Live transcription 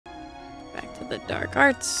to the dark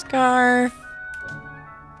arts scarf.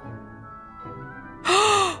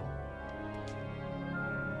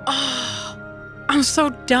 Oh, I'm so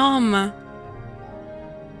dumb.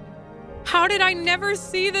 How did I never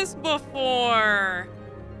see this before?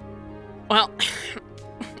 Well,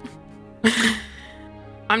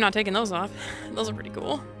 I'm not taking those off. Those are pretty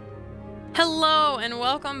cool. Hello and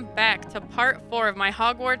welcome back to part 4 of my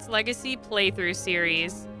Hogwarts Legacy playthrough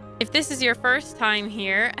series. If this is your first time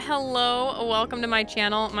here, hello, welcome to my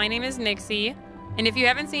channel. My name is Nixse, and if you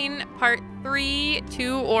haven't seen part 3,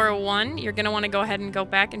 2, or 1, you're going to want to go ahead and go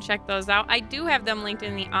back and check those out. I do have them linked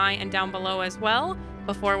in the eye and down below as well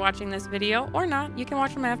before watching this video, or not. You can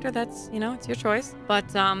watch them after. That's, you know, it's your choice. But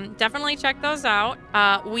definitely check those out.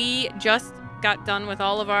 We just got done with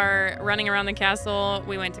all of our running around the castle.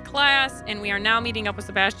 We went to class, and we are now meeting up with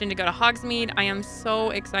Sebastian to go to Hogsmeade. I am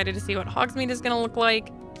so excited to see what Hogsmeade is going to look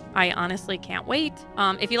like. I honestly can't wait.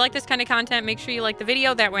 If you like this kind of content, make sure you like the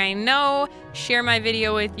video. That way I know. Share my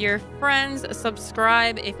video with your friends.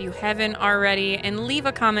 Subscribe if you haven't already. And leave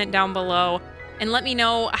a comment down below. And let me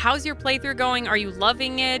know, how's your playthrough going? Are you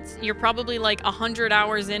loving it? You're probably like 100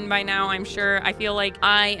 hours in by now, I'm sure. I feel like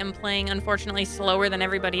I am playing, unfortunately, slower than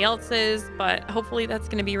everybody else is, but hopefully that's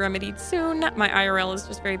going to be remedied soon. My IRL is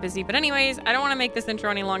just very busy. But anyways, I don't want to make this intro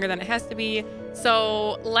any longer than it has to be.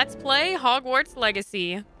 So let's play Hogwarts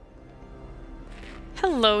Legacy.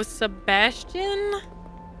 Hello, Sebastian.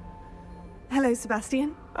 Hello,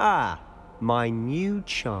 Sebastian. Ah, my new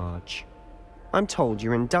charge. I'm told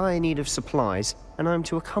you're in dire need of supplies, and I'm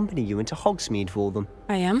to accompany you into Hogsmeade for them.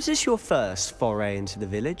 I am. Is this your first foray into the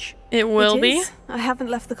village? It will be. Is. I haven't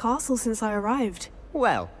left the castle since I arrived.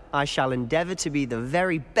 Well, I shall endeavour to be the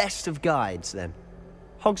very best of guides, then.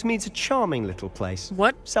 Hogsmeade's a charming little place.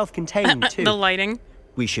 What? Self-contained, too. The lighting.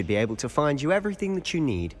 We should be able to find you everything that you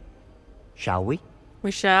need. Shall we? We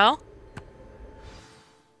shall.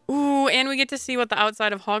 Ooh, and we get to see what the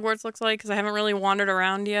outside of Hogwarts looks like, because I haven't really wandered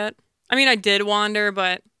around yet. I mean, I did wander,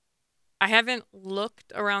 but I haven't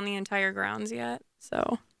looked around the entire grounds yet.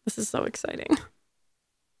 So this is so exciting.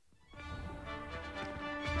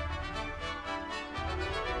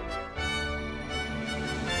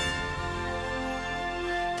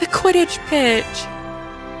 The Quidditch pitch.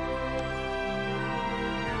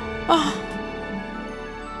 Oh.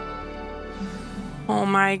 Oh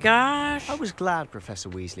my gosh. I was glad Professor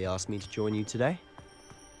Weasley asked me to join you today.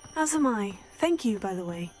 As am I. Thank you, by the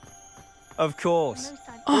way. Of course.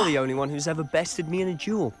 You're the only one who's ever bested me in a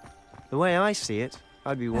duel. The way I see it,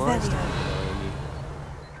 I'd be wise to have you.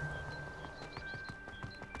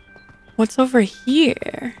 What's over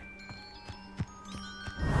here?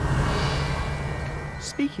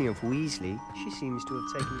 Speaking of Weasley, she seems to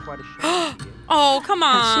have taken quite a shine to you. Oh, come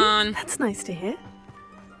on. That's nice to hear.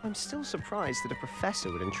 I'm still surprised that a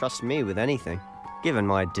professor would entrust me with anything, given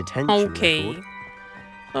my detention record.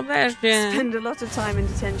 Sebastian. Spend a lot of time in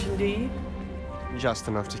detention, do you? Just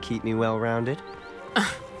enough to keep me well-rounded.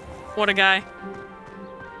 What a guy.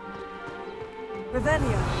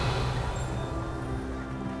 Revelio.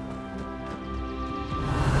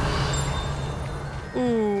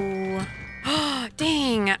 Ooh.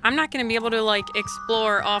 Dang. I'm not going to be able to, like,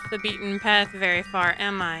 explore off the beaten path very far,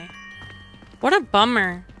 am I? What a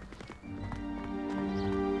bummer.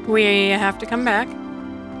 We have to come back.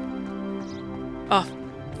 Oh,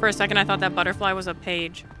 for a second I thought that butterfly was a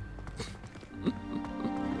page.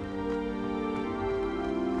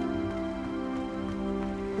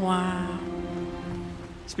 Wow.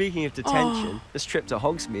 Speaking of detention, this trip to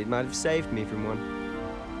Hogsmeade might have saved me from one.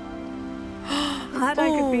 Glad I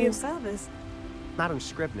could be of service. Madam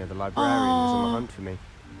Scribner, the librarian, was on the hunt for me,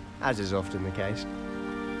 as is often the case.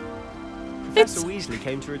 Professor Weasley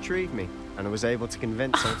came to retrieve me, and I was able to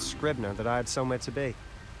convince old Scribner that I had somewhere to be.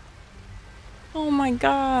 Oh my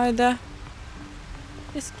god.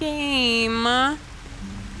 This game.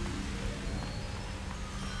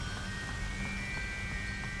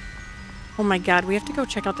 Oh my god, we have to go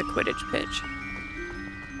check out the Quidditch pitch.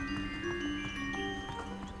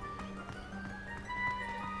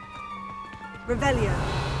 Revelio.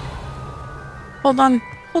 Hold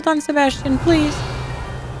on, Sebastian, please.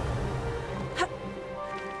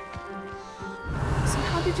 So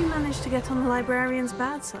how did you manage to get on the librarian's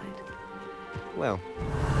bad side? Well,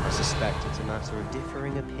 I suspect it's a matter of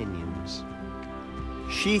differing opinions.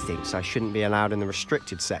 She thinks I shouldn't be allowed in the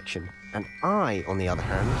restricted section, and I, on the other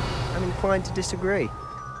hand, am inclined to disagree.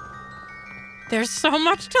 There's so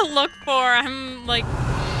much to look for. I'm like,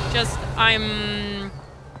 I'm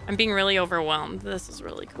being really overwhelmed. This is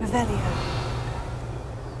really cool. Revelio.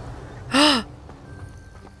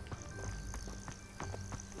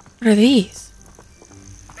 What are these?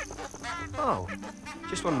 Oh,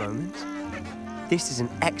 just one moment. This is an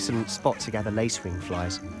excellent spot to gather lacewing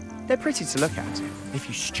flies. They're pretty to look at. If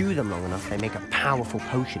you stew them long enough, they make a powerful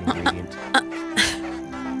potion ingredient.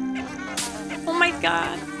 Oh my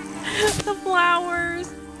god. The flowers.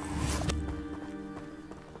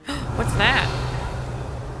 What's that?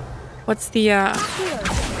 What's the,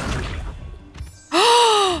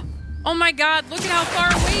 Oh my god, look at how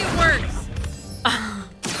far away it works.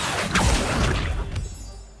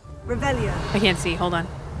 Revelio. I can't see, hold on.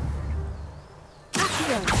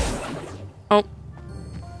 Accio. Oh.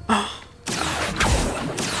 Oh.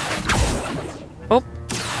 Oh.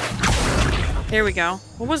 There we go.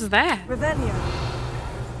 What was that? Revelio.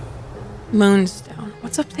 Moonstone.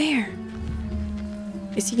 What's up there?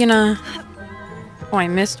 Is he gonna... Oh, I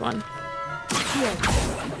missed one. Accio.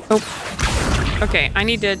 Oh. Okay, I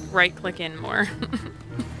need to right-click in more.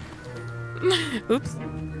 Oops.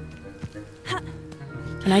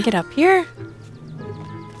 Can I get up here?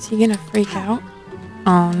 Is he gonna freak out?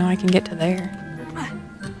 Oh, no, I can get to there.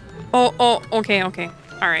 Oh, okay.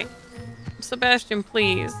 All right. Sebastian,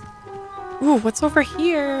 please. Ooh, what's over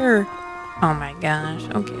here? Oh my gosh.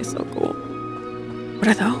 Okay, so cool. What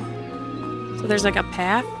are those? So there's like a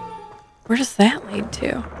path? Where does that lead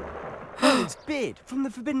to? It's Beard from the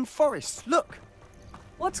Forbidden Forest. Look.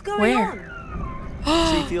 What's going Where?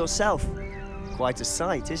 on? See for yourself. Quite a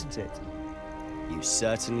sight, isn't it? You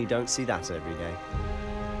certainly don't see that every day.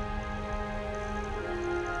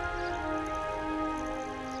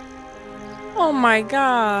 Oh my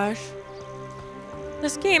gosh.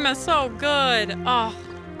 This game is so good. Oh.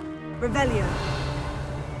 Revelio.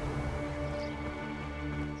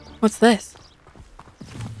 What's this?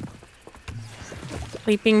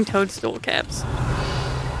 Sleeping toadstool caps.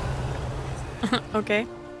 Okay.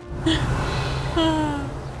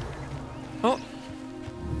 Oh.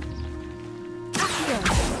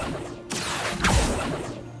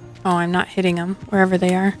 Oh, I'm not hitting them wherever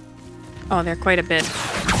they are. Oh, they're quite a bit.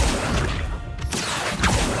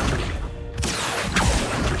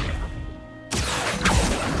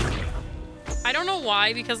 I don't know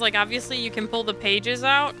why, because like obviously you can pull the pages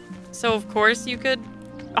out, so of course you could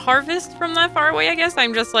harvest from that far away, I guess.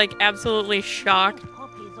 I'm just like absolutely shocked.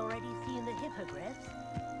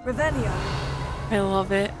 Revelio. I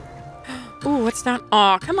love it. Ooh, what's down?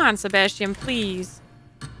 Oh, come on, Sebastian, please.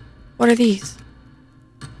 What are these?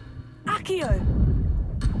 Accio.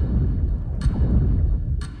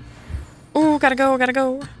 Ooh, gotta go.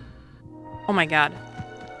 Oh my god.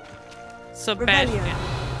 Sebastian. Revelio.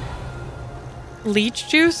 Leech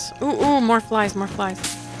juice? Ooh, more flies.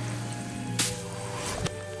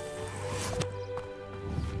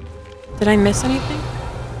 Did I miss anything?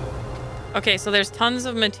 Okay, so there's tons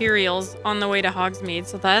of materials on the way to Hogsmeade,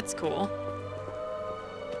 so that's cool.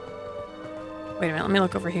 Wait a minute, let me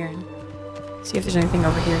look over here and see if there's anything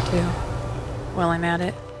over here too while I'm at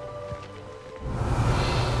it.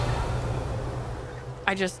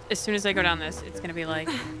 As soon as I go down this, it's gonna be like,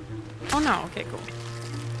 oh no, okay, cool.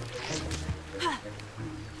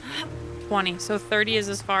 20, so 30 is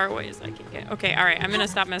as far away as I can get. Okay, all right, I'm gonna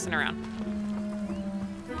stop messing around.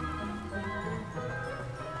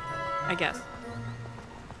 I guess.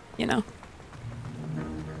 You know.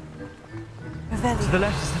 Revelio. To the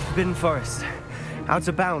left is the Forbidden Forest. Out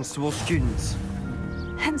of bounds to all students.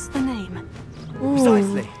 Hence the name. Ooh.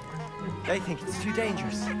 Precisely. They think it's too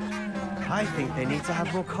dangerous. I think they need to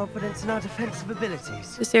have more confidence in our defensive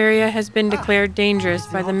abilities. This area has been declared dangerous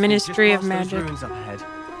by the Ministry of Just past those Magic. ruins up ahead.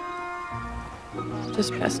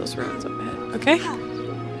 Just past those ruins up ahead. Okay.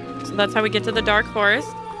 So that's how we get to the Dark Forest.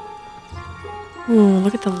 Ooh,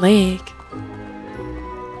 look at the lake.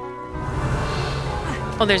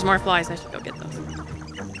 Oh, there's more flies. I should go get those.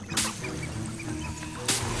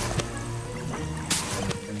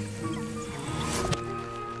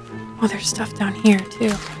 Oh, there's stuff down here,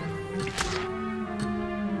 too.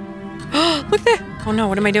 Look there! Oh no,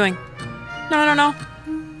 what am I doing? No.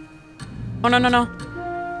 Oh, no.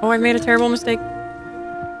 Oh, I made a terrible mistake.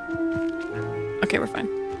 Okay, we're fine.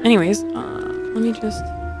 Anyways, let me just...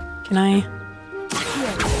 Can I...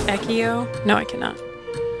 Accio? No, I cannot.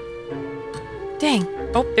 Dang.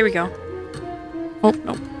 Oh, there we go. Oh,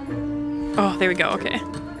 no. Oh, there we go. Okay.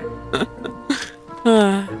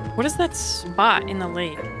 What is that spot in the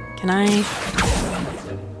lake? Can I...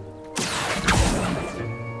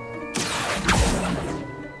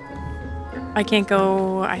 I can't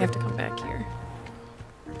go. I have to come back here.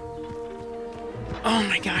 Oh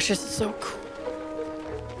my gosh, this is so cool.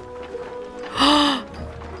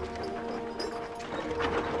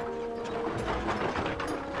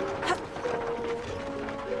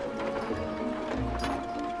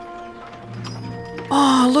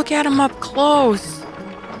 look at him up close.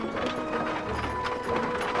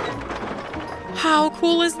 How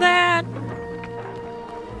cool is that?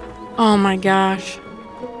 Oh my gosh.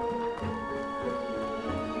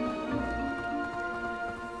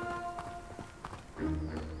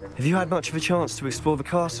 Have you had much of a chance to explore the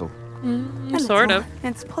castle? Sort of.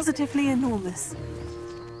 It's positively enormous.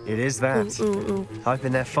 It is that. Ooh. I've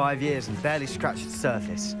been there 5 years and barely scratched the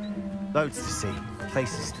surface. Loads to see,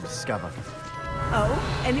 places to discover.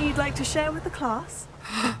 Oh, any you'd like to share with the class?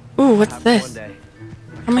 Ooh, what's Perhaps this? one day.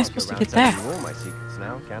 How am I Can't supposed go to around get that? telling you all my secrets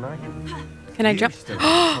now, can I? Can I You jump? still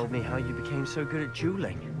haven't told me how you became so good at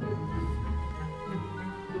dueling.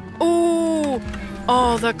 Ooh.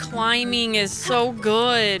 Oh, the climbing is so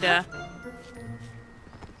good. Oh,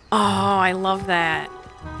 I love that.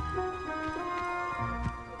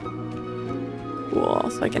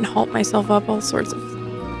 Cool. So I can halt myself up all sorts of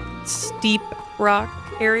steep rock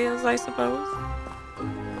areas, I suppose.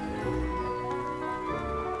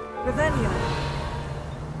 Revelio.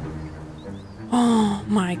 Oh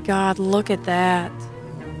my god, look at that.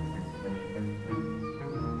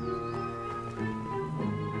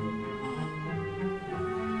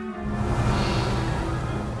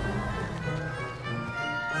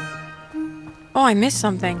 Oh, I missed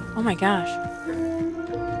something. Oh my gosh.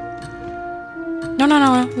 No.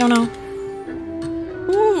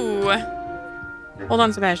 Ooh. Hold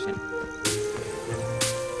on, Sebastian.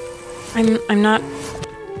 I'm not...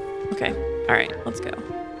 Okay. Alright, let's go.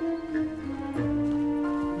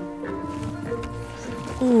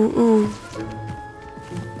 Ooh.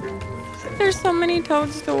 There's so many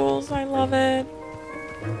toadstools. I love it.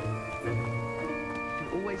 You can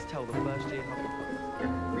always tell the first year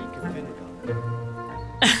reek of vinegar.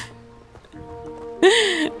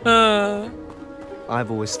 I've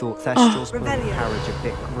always thought Thestrals put Revelio. carriage a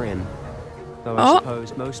bit grim. Though I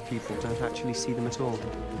suppose most people don't actually see them at all.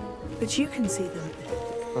 But you can see them.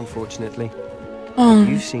 Unfortunately. Oh.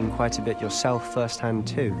 You've seen quite a bit yourself firsthand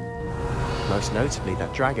too. Most notably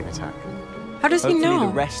that dragon attack. How does he Hopefully know?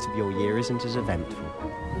 the rest of your year isn't as eventful.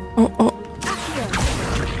 Oh.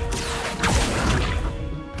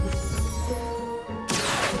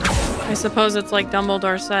 I suppose it's like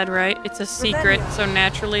Dumbledore said, right? It's a secret, so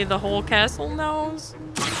naturally the whole castle knows.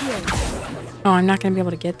 Oh, I'm not gonna be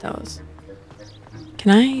able to get those.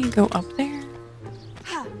 Can I go up there?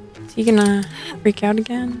 Is he gonna freak out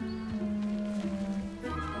again?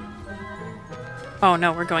 Oh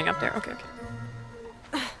no, we're going up there. Okay.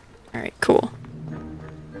 Alright, cool.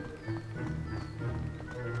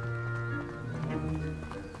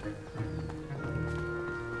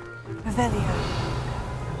 Revelio.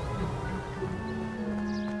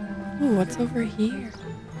 Ooh, what's over here?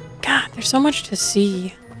 God, there's so much to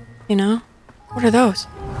see, you know? What are those?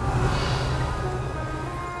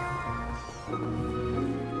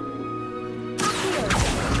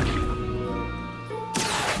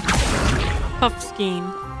 Puff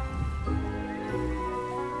scheme.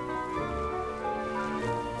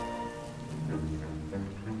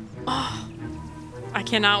 Oh, I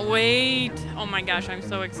cannot wait. Oh my gosh, I'm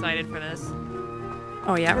so excited for this.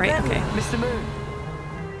 Oh yeah, right, okay. Mr. Moon!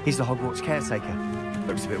 He's the Hogwarts caretaker.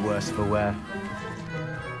 Looks a bit worse for wear.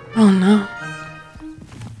 Oh no.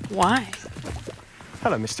 Why?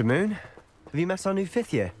 Hello, Mr. Moon. Have you met our new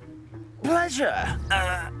 5th year? Pleasure.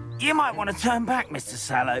 You might want to turn back, Mr.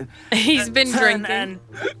 Sallow. He's been Turn drinking. and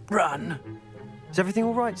run. Is everything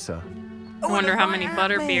all right, sir? I wonder how many What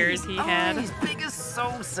butterbeers he had. Eyes big as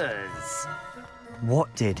saucers.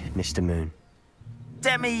 What did, Mr. Moon?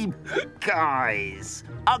 Demi guys.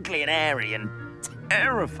 Ugly and airy and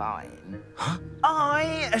terrifying.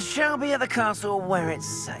 I shall be at the castle where it's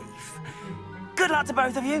safe. Good luck to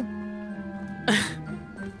both of you.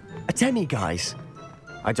 A demi-guise?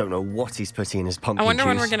 I don't know what he's putting in his pumpkin I wonder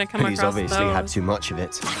when juice, we're gonna come but he's across obviously had those. too much of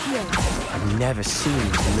it. I've never seen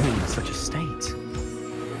Mr. Moon in such a state.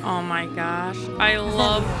 Oh my gosh. I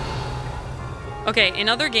love... Okay, in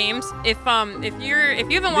other games, if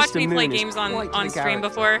you haven't watched Mr. me play Moon is games quite on the stream character.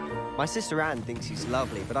 before, My sister Anne thinks he's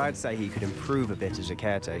lovely, but I'd say he could improve a bit as a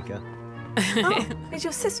caretaker. Oh, is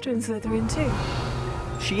your sister in Slytherin too?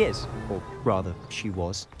 She is, or rather, she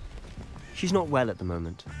was. She's not well at the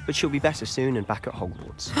moment, but she'll be better soon and back at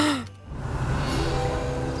Hogwarts.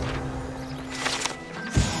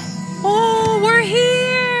 Oh, we're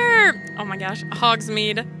here! Oh my gosh,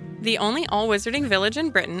 Hogsmeade. The only all-wizarding village in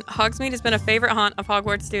Britain, Hogsmeade has been a favorite haunt of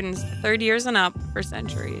Hogwarts students, third years and up, for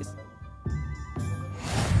centuries.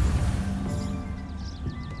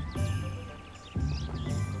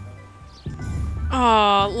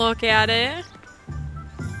 Oh, look at it.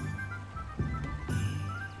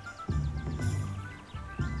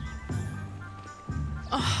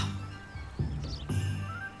 Oh.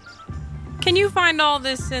 Can you find all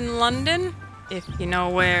this in London? If you know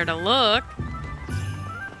where to look.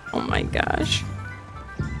 Oh my gosh.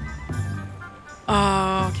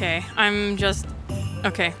 Oh, okay.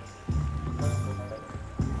 Okay.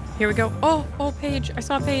 Here we go. Oh, Paige. I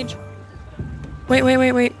saw Paige.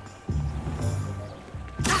 Wait.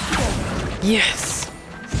 Yes.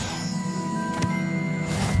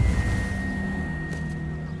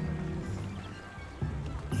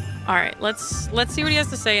 All right, let's see what he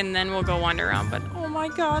has to say, and then we'll go wander around. But oh my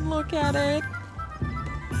God, look at it.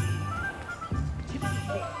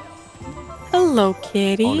 Hello,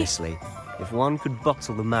 kitty. Honestly, if one could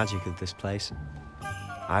bottle the magic of this place.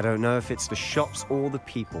 I don't know if it's the shops or the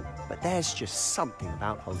people, but there's just something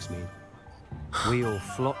about Hogsmeade. We all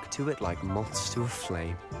flock to it like moths to a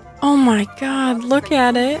flame. Oh my God, look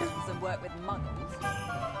at it.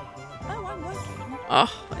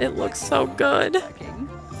 Oh, it looks so good.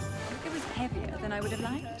 It was heavier than I would have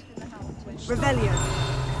liked. Revelio.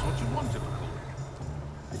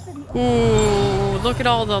 Ooh, look at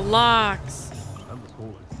all the locks.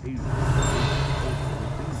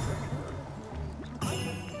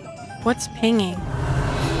 What's pinging?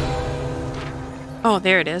 Oh,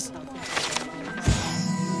 there it is.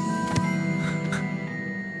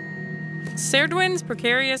 CERIDWE'N'S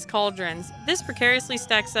Precarious Cauldrons. This precariously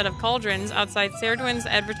stacked set of cauldrons outside CERIDWE'N'S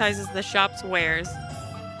advertises the shop's wares.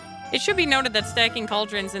 It should be noted that stacking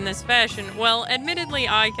cauldrons in this fashion, well, admittedly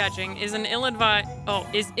eye-catching, is ill-advised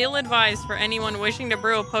for anyone wishing to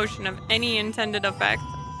brew a potion of any intended effect.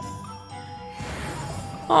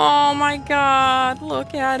 Oh my God,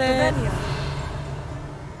 look at it. Revelio.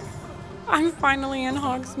 I'm finally in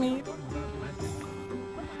Hogsmeade.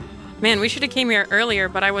 Man, we should have came here earlier,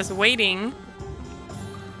 but I was waiting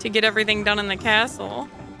to get everything done in the castle.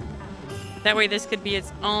 That way this could be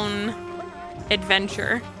its own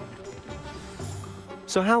adventure.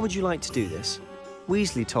 So how would you like to do this?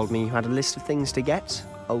 Weasley told me you had a list of things to get,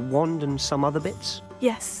 a wand and some other bits.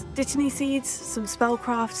 Yes, dittany seeds, some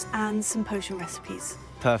spellcrafts, and some potion recipes.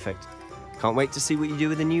 Perfect. Can't wait to see what you do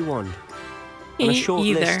with the new wand. And a short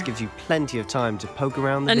list gives you plenty of time to poke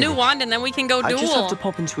around the village. new wand, and then we can go duel. I just have to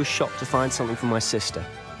pop into a shop to find something for my sister.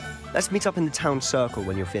 Let's meet up in the town circle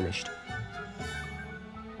when you're finished.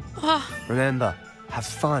 Remember, have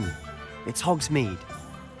fun. It's Hogsmeade.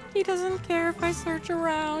 He doesn't care if I search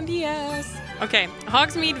around, yes. Okay,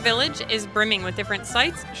 Hogsmeade Village is brimming with different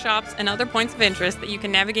sites, shops, and other points of interest that you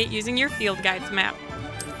can navigate using your field guide's map.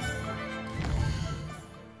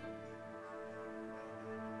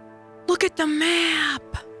 Look at the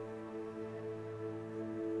map!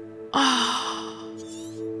 Oh.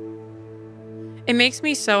 It makes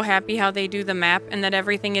me so happy how they do the map and that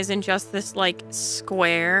everything isn't just this, like,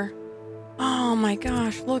 square. Oh my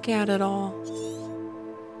gosh, look at it all.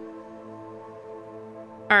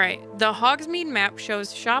 Alright, the Hogsmeade map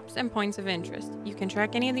shows shops and points of interest. You can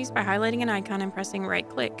track any of these by highlighting an icon and pressing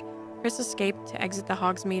right-click. Press escape to exit the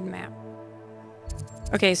Hogsmeade map.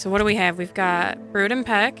 Okay, so what do we have? We've got Brood and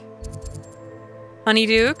Peck,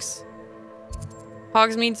 Honeydukes,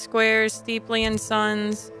 Hogsmeade Squares, Steepley and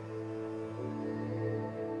Sons,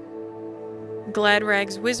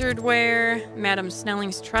 Gladrag's Wizardwear, Madame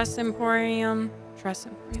Snelling's TRESS Emporium.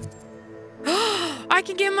 I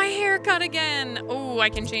can get my hair cut again. Oh, I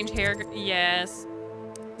can change hair. Yes.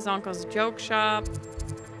 ZONKO'S Joke Shop.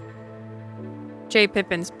 J.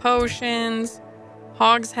 Pippin's Potions.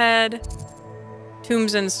 Hogshead.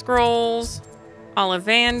 Tombs and Scrolls.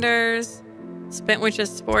 Ollivander's. Spentwitch's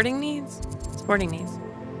Sporting Needs.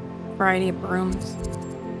 Variety of brooms.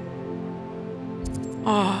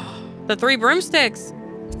 Oh, the 3 broomsticks.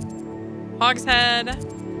 Hogshead.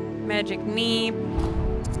 Magic Neep.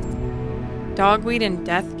 Dogweed and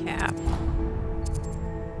Deathcap.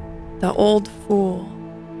 The Old Fool.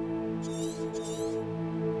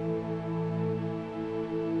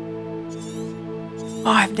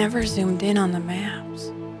 Oh, I've never zoomed in on the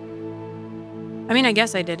maps. I mean, I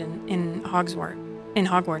guess I did in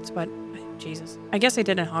Hogwarts, but Jesus. I guess I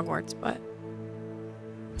did in Hogwarts, but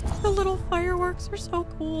the little fireworks are so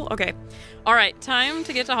cool. Okay. All right, time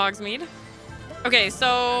to get to Hogsmeade. Okay,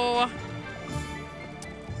 so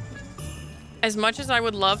as much as I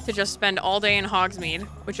would love to just spend all day in Hogsmeade,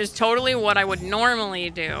 which is totally what I would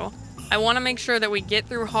normally do, I want to make sure that we get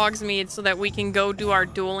through Hogsmeade so that we can go do our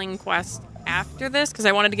dueling quest after this, because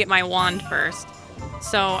I wanted to get my wand first.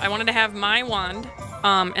 So I wanted to have my wand,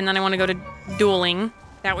 and then I want to go to dueling.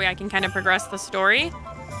 That way I can kind of progress the story.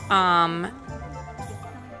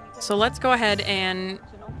 So let's go ahead and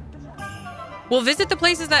we'll visit the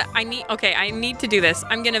places that I need. Okay, I need to do this.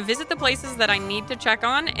 I'm going to visit the places that I need to check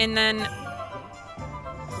on, and then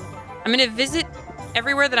I'm going to visit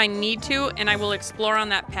everywhere that I need to, and I will explore on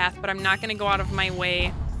that path, but I'm not going to go out of my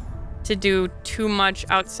way to do too much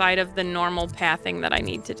outside of the normal pathing that I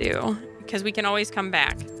need to do, because we can always come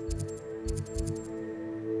back.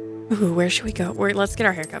 Ooh, where should we go? Let's get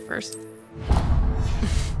our haircut first.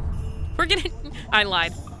 I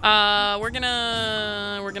lied. We're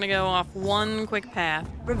gonna go off one quick path.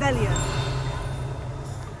 Revelio.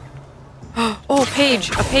 Oh,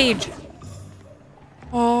 page, a page.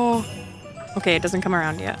 Oh. Okay, it doesn't come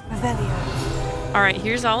around yet. Revelio. All right,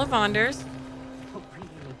 here's Ollivander's.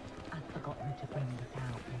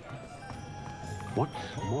 What's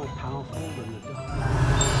more powerful than the dark?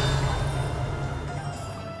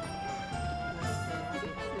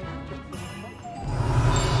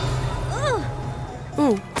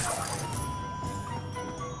 Ooh.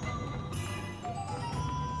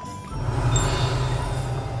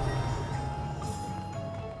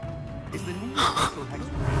 Is the new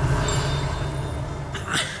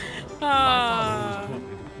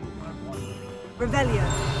Revelio.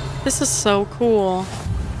 This is so cool.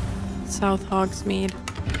 South Hogsmeade.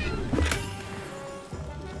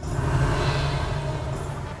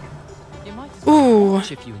 Ooh.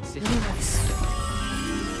 If you insist.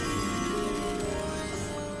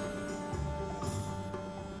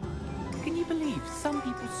 Can you believe some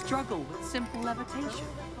people struggle with simple levitation?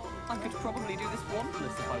 I could probably do this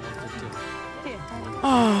wandless if I wanted to. Here.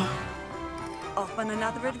 Oh, Off on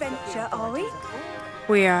another adventure, are we?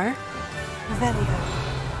 we are. Revelio.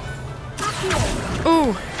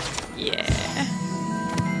 Ooh. Yeah.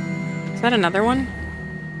 Is that another one?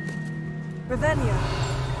 Revelio.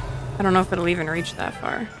 I don't know if it'll even reach that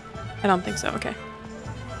far. I don't think so. Okay.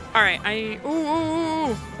 All right.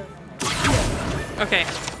 Ooh. Okay.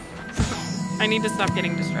 I need to stop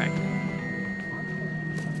getting distracted.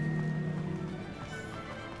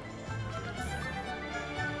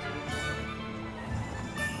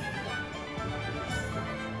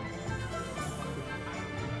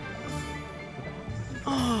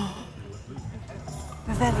 Oh.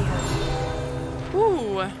 Revelio.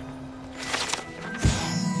 Ooh.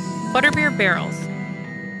 Butterbeer barrels.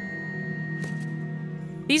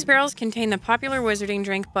 These barrels contain the popular wizarding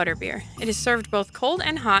drink Butterbeer. It is served both cold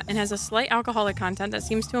and hot and has a slight alcoholic content that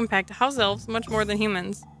seems to impact house elves much more than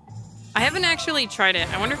humans. I haven't actually tried it.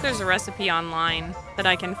 I wonder if there's a recipe online that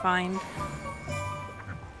I can find.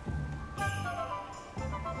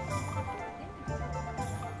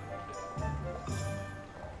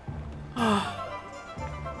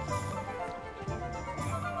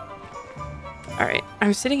 Alright,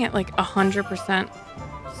 I'm sitting at like 100%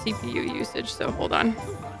 CPU usage, so hold on.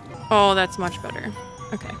 Oh, that's much better.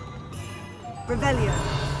 Okay. Revelio.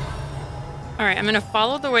 Alright, I'm gonna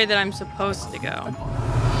follow the way that I'm supposed to go.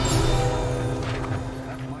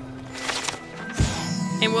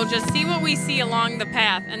 And we'll just see what we see along the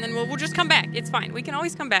path, and then we'll just come back. It's fine. We can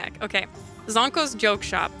always come back. Okay. ZONKO'S joke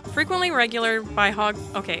shop. Frequently regular by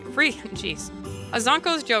jeez. A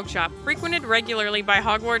ZONKO'S joke shop. Frequented regularly by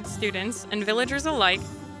Hogwarts students and villagers alike.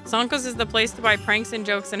 ZONKO'S is the place to buy pranks and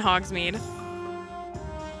jokes in Hogsmeade.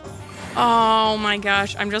 Oh my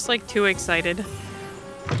gosh. I'm just like too excited.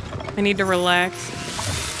 I need to relax.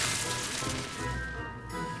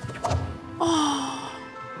 Oh.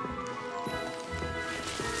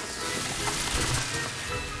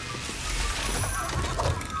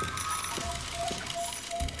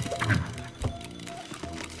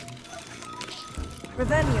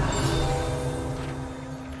 Revelio.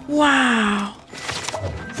 Wow.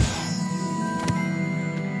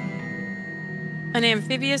 An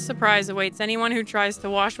amphibious surprise awaits anyone who tries to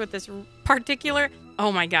wash with this particular...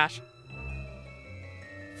 Oh my gosh.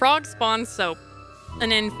 Frog spawn soap.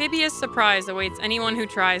 An amphibious surprise awaits anyone who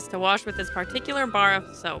tries to wash with this particular bar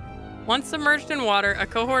of soap. Once submerged in water, a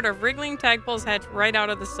cohort of wriggling tadpoles hatch right out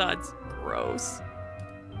of the suds. Gross.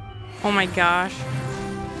 Oh my gosh.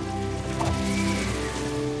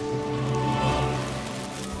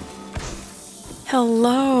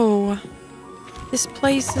 Hello. This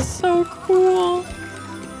place is so cool.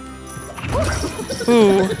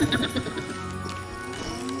 Ooh.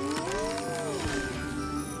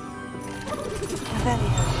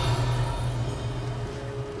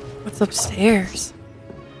 What's upstairs?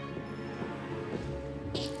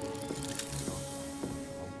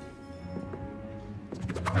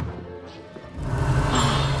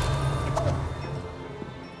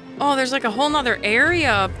 Oh, there's like a whole nother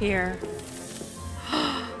area up here.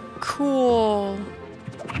 Cool.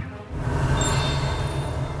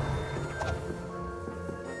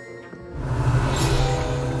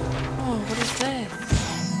 Oh, what is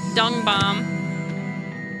this? Dung bomb.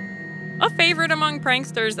 A favorite among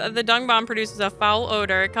pranksters, the dung bomb produces a foul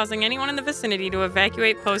odor, causing anyone in the vicinity to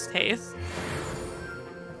evacuate post-haste.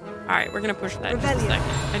 Alright, we're gonna push that in just a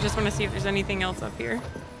second. I just want to see if there's anything else up here.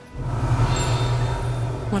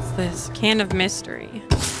 What's this? Can of mystery.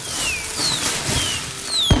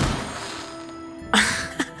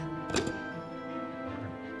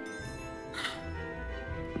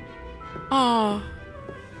 Oh.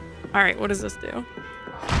 Alright, what does this do?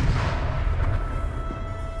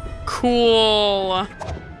 Cool.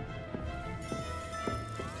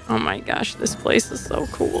 Oh my gosh, this place is so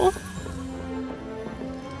cool.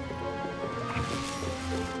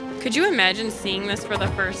 Could you imagine seeing this for the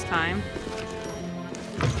first time?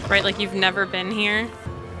 Right, like you've never been here.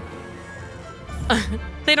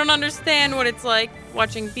 They don't understand what it's like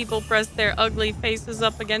watching people press their ugly faces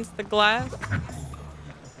up against the glass.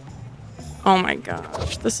 Oh my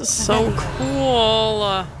gosh, this is so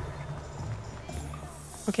cool.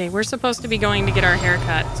 Okay, we're supposed to be going to get our hair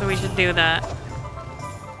cut, so we should do that.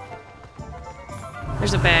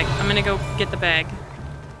 There's a bag. I'm gonna go get the bag.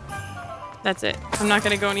 That's it. I'm not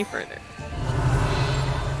gonna go any further.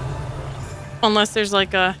 Unless there's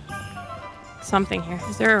like a... something here.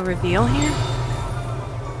 Is there a reveal here?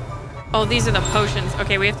 Oh, these are the potions.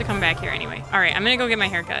 Okay, we have to come back here anyway. Alright, I'm gonna go get my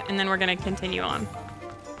hair cut, and then we're gonna continue on.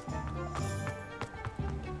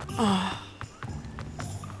 Oh.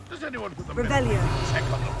 Does anyone put the Rebellion. check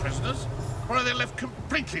on the prisoners? Or are they left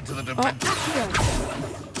completely to the demented?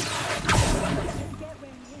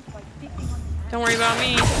 Don't worry about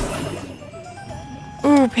me.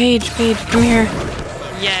 Ooh, Paige, come here.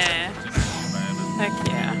 Yeah. Heck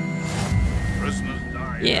yeah.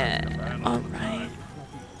 Yeah. Alright.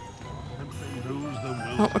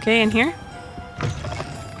 Oh, okay, in here?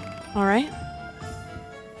 Alright.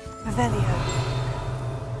 Revelio.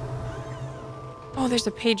 Oh, there's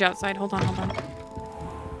a page outside. Hold on.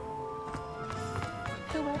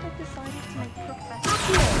 Whoever decided to make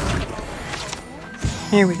Professor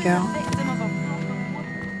Here we go. victim of a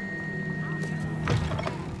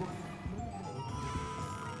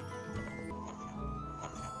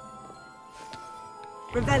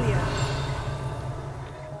Revelio.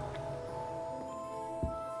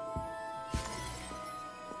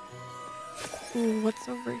 Ooh, what's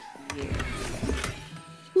over here?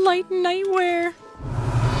 Light nightwear.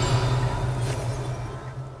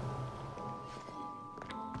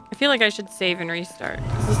 I feel like I should save and restart,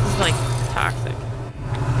 'cause this is like toxic.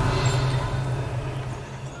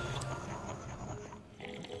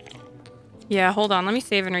 Yeah, hold on. Let me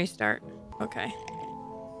save and restart. Okay.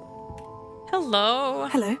 Hello.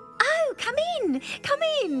 Hello. Oh, come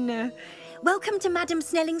in. Welcome to Madame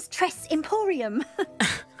Snelling's TRESS Emporium.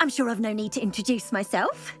 I'm sure I've no need to introduce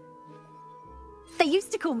myself. They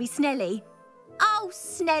used to call me Snelly. Oh,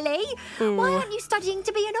 Snelly, why aren't you studying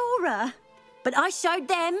to be an aura? But I showed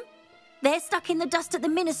them. They're stuck in the dust at the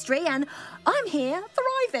ministry, and I'm here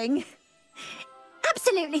thriving.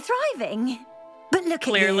 Absolutely thriving. But look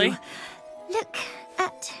Clearly. at you. Look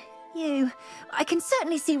at you. I can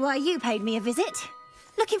certainly see why you paid me a visit.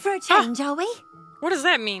 Looking for a change, are we? What does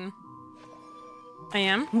that mean? I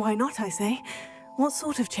am? Why not, I say? What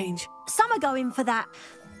sort of change? Some are going for that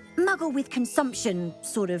muggle with consumption,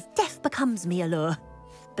 sort of death becomes me allure.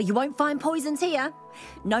 But you won't find poisons here.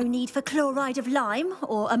 No need for chloride of lime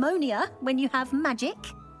or ammonia when you have magic.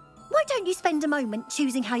 Why don't you spend a moment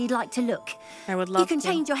choosing how you'd like to look? I would love to. You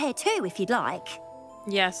can change your hair too if you'd like.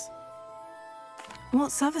 Yes.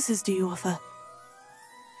 What services do you offer?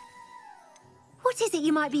 What is it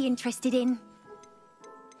you might be interested in?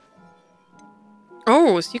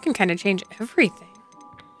 Oh, so you can kind of change everything.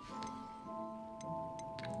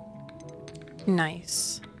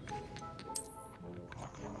 Nice.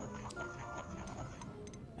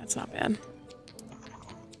 That's not bad.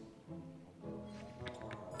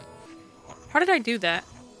 How did I do that?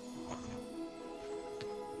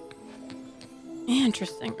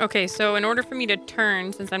 Interesting. Okay, so in order for me to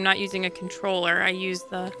turn, since I'm not using a controller, I use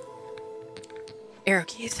the arrow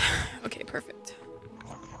keys. Okay, perfect.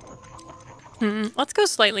 Let's go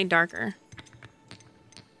slightly darker.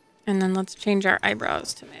 And then let's change our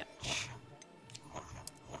eyebrows to match.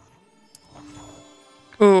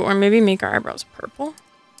 Ooh, or maybe make our eyebrows purple.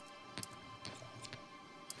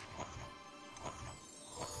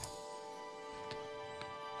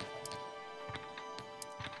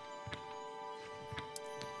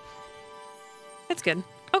 That's good.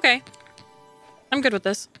 Okay. I'm good with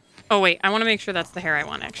this. Oh wait, I want to make sure that's the hair I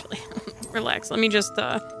want actually. Relax. Let me just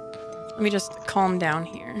calm down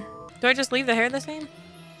here. Do I just leave the hair the same?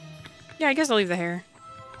 Yeah, I guess I'll leave the hair.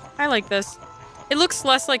 I like this. It looks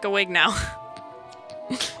less like a wig now.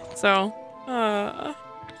 So,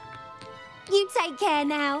 You take care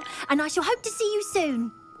now, and I shall hope to see you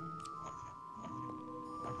soon.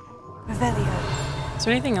 Revelio. Is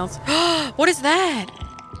there anything else? What is that?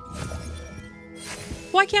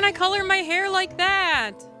 Why can't I color my hair like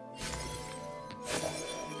that?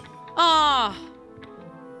 Ah.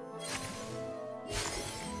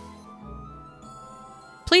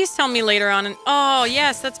 Please tell me later on. Oh,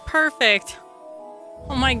 yes, that's perfect.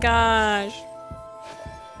 Oh my gosh.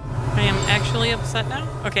 I am actually upset now.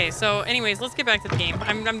 Okay, so anyways, let's get back to the game.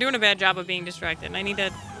 I'm doing a bad job of being distracted. And I need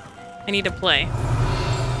to play.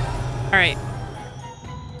 All right.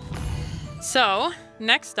 So,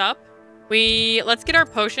 next up, let's get our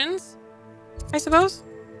potions, I suppose.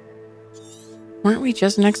 Weren't we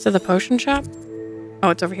just next to the potion shop? Oh,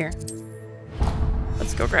 it's over here.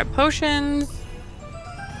 Let's go grab potions.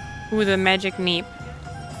 Ooh, the magic neep.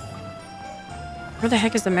 Where the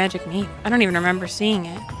heck is the magic neep? I don't even remember seeing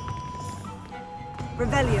it.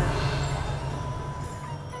 Revelio.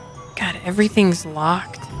 God, everything's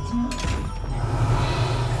locked.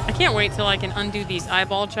 I can't wait till I can undo these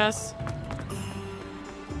eyeball chests.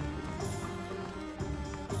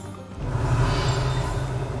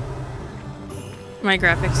 My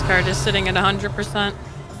graphics card is sitting at 100%.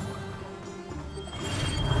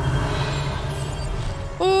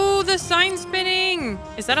 Oh, the sign spinning!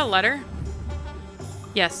 Is that a letter?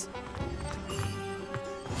 Yes.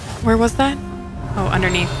 Where was that? Oh,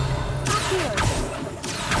 underneath.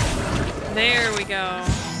 There we go.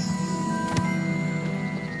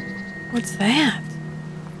 What's that?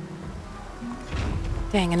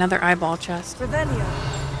 Dang, another eyeball chest. Revelio.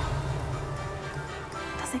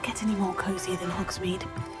 Does it get any more cozy than Hogsmeade?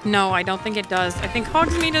 No, I don't think it does. I think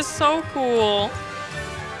Hogsmeade is so cool.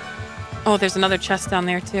 Oh, there's another chest down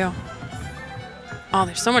there too. Oh,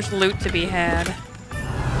 there's so much loot to be had.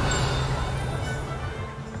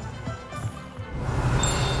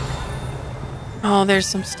 Oh, there's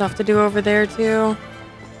some stuff to do over there too.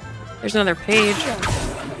 There's another page.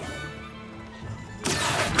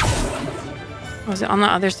 Oh, is it on the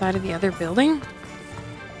other side of the other building?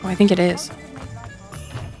 Oh, I think it is.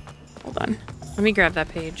 Hold on. Let me grab that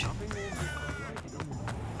page.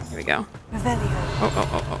 Here we go. Revelio.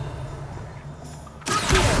 Oh.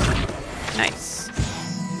 Nice.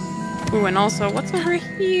 Ooh, and also, what's over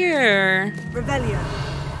here? Revelio.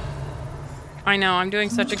 I know, I'm doing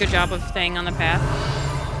such a good job of staying on the path.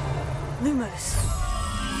 Lumos.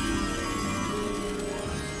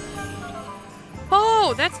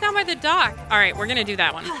 Oh, that's down by the dock. All right, we're gonna do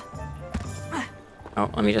that one. Oh,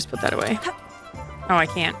 let me just put that away. Oh, I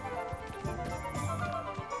can't.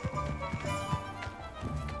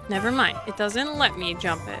 Never mind. It doesn't let me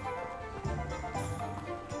jump it.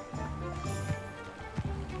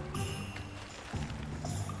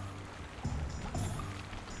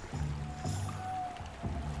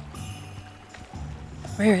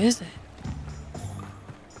 Where is it?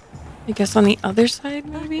 I guess on the other side,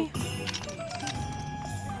 maybe?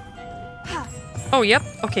 Oh, yep.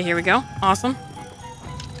 Okay, here we go. Awesome.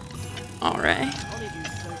 All right.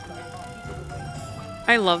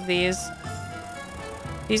 I love these.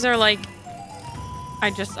 These are like...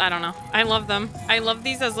 I don't know. I love them. I love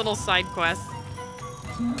these as little side quests.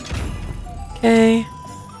 Okay.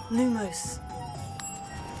 Lumos.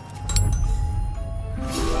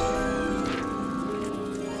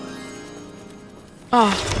 Oh.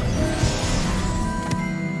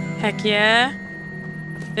 Heck yeah.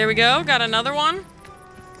 There we go. Got another one.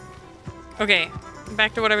 Okay.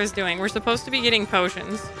 Back to what I was doing. We're supposed to be getting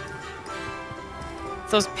potions.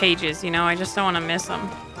 It's those pages, you know? I just don't want to miss them.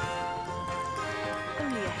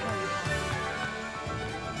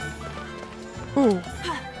 Ooh.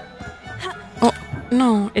 Oh,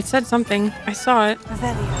 no. It said something. I saw it.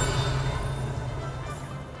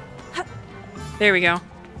 There we go.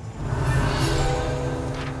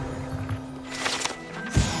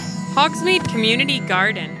 Hogsmeade Community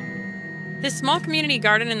Garden. This small community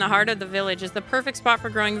garden in the heart of the village is the perfect spot for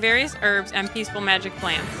growing various herbs and peaceful magic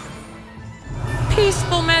plants.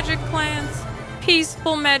 Peaceful magic plants.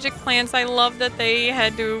 Peaceful magic plants. I love that they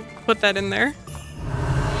had to put that in there.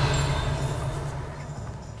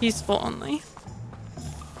 Peaceful only.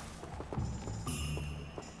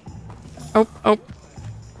 Oh.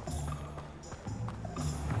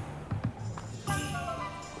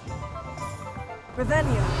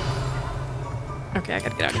 Revelio. Okay, I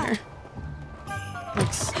gotta get out of here.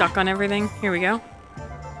 Like stuck on everything. Here we go.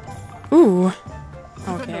 Ooh.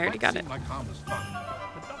 Okay, I already got it.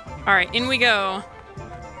 Alright, in we go.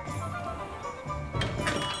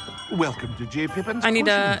 Welcome to J. Pippin's I need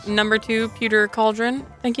a Potions. number 2 pewter cauldron.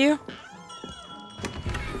 Thank you.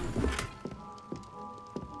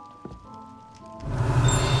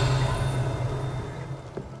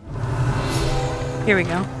 Here we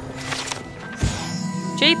go.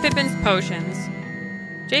 J. Pippin's Potions.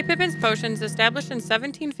 J. Pippin's Potions, established in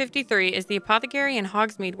 1753, is the apothecary in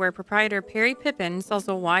Hogsmeade where proprietor Perry Pippin sells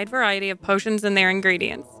a wide variety of potions and their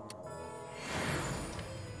ingredients.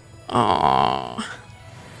 Aww.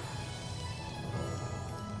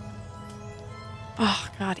 Oh,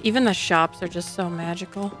 God. Even the shops are just so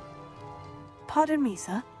magical. Pardon me,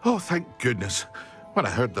 sir. Oh, thank goodness. When I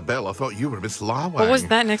heard the bell, I thought you were Miss Lawang. What was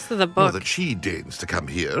that next to the book? Well, that she deigns to come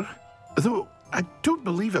here. Though I don't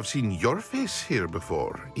believe I've seen your face here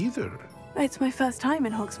before, either. It's my first time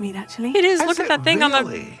in Hogsmeade, actually. It is. Look at that thing on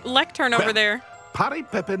really? the lectern over there. Perry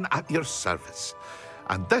Pippin at your service.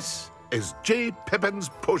 And this is J. Pippin's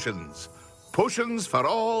Potions. Potions for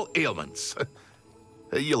all ailments.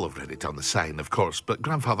 You'll have read it on the sign, of course, but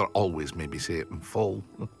Grandfather always made me say it in full.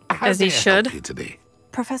 As he should. Help you today?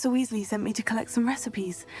 Professor Weasley sent me to collect some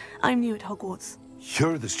recipes. I'm new at Hogwarts.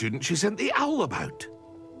 You're the student she sent the owl about.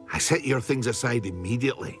 I set your things aside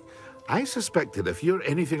immediately. I suspected if you're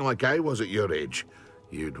anything like I was at your age,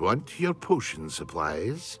 you'd want your potion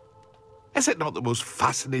supplies. Is it not the most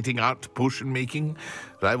fascinating art, potion making?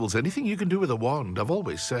 Rivals anything you can do with a wand, I've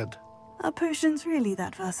always said. Are potions really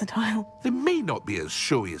that versatile? They may not be as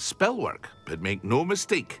showy as spellwork, but make no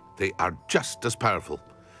mistake, they are just as powerful.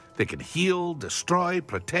 They can heal, destroy,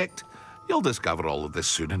 protect. You'll discover all of this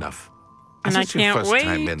soon enough. And I can't your first wait.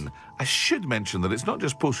 time in, I should mention that it's not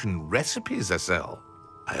just potion recipes I sell.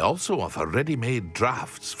 I also offer ready-made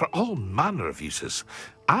drafts for all manner of uses.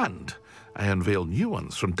 And I unveil new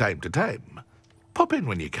ones from time to time. Pop in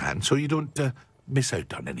when you can so you don't miss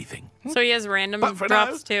out on anything. So he has random But for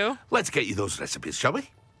drops now, too? Let's get you those recipes, shall we?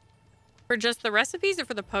 For just the recipes or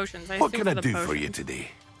for the potions? What can I do potions. for you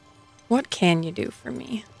today? What can you do for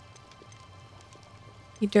me?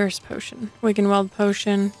 Durst Potion, Wiggenweld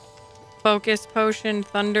Potion, Focus Potion,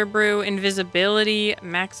 Thunder Brew, Invisibility,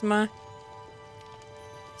 Maxima,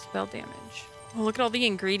 Spell Damage. Oh, look at all the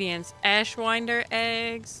ingredients. Ashwinder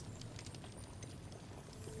Eggs,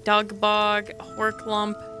 Dugbog,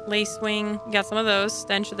 Horklump, Lacewing. Got some of those.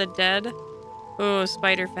 Stench of the Dead. Oh,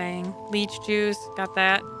 Spider Fang. Leech Juice. Got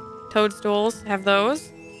that. Toadstools. Have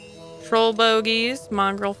those. Troll Bogies.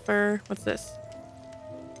 Mongrel Fur. What's this?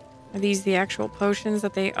 Are these the actual potions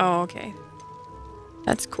that they... Oh, okay.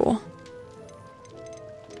 That's cool.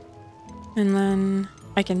 And then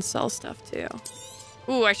I can sell stuff too.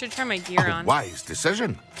 Ooh, I should try my gear on. Wise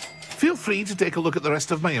decision. Feel free to take a look at the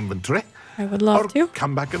rest of my inventory. I would love to.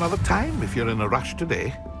 Come back another time if you're in a rush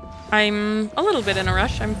today. I'm a little bit in a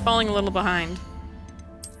rush. I'm falling a little behind.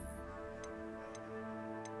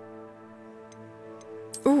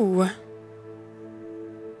 Ooh.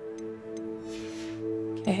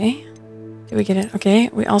 Okay. Did we get it? Okay,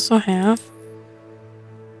 we also have...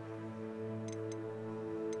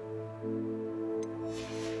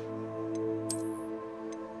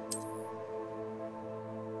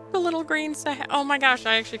 the little green set. Oh my gosh,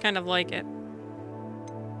 I actually kind of like it.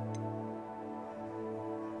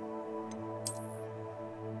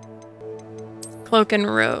 Cloak and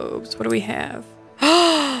robes. What do we have?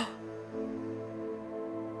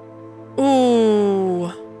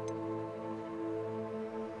 Ooh.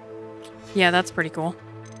 Yeah, that's pretty cool.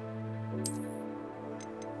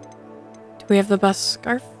 Do we have the bust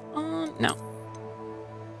scarf on? No.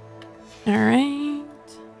 Alright.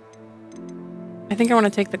 I think I want to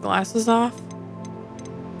take the glasses off.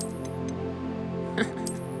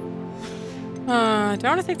 Do I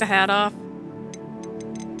want to take the hat off?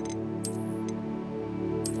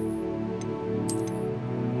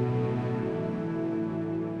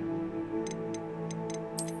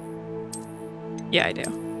 Yeah, I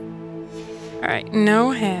do. Alright,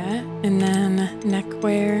 no hat. And then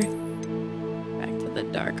neckwear. Back to the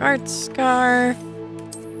dark arts scarf.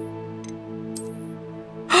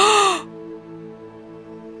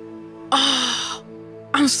 Oh,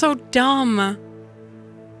 I'm so dumb.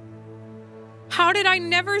 How did I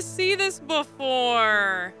never see this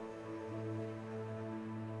before?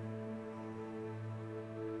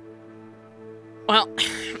 Well,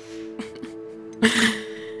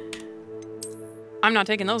 I'm not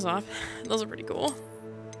taking those off. Those are pretty cool.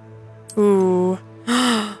 Ooh.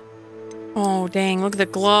 Oh, dang. Look at the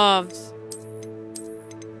gloves.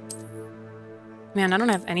 Man, I don't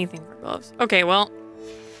have anything for gloves. Okay, well.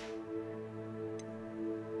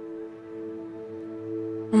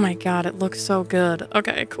 Oh my god, it looks so good.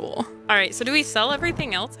 Okay, cool. All right, so do we sell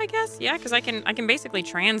everything else, I guess? Yeah, because I can basically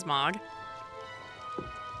transmog.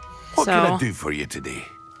 What can I do for you today?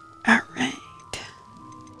 All right.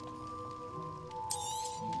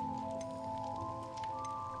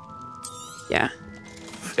 Yeah.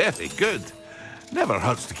 Very good. Never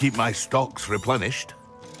hurts to keep my stocks replenished.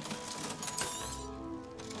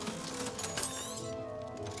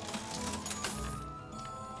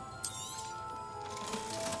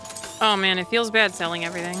 Oh man, it feels bad selling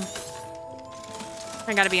everything.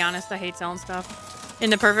 I gotta be honest, I hate selling stuff. In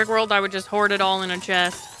the perfect world, I would just hoard it all in a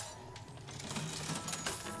chest.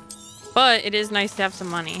 But it is nice to have some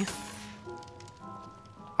money.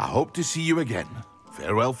 I hope to see you again.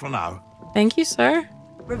 Farewell for now. Thank you, sir.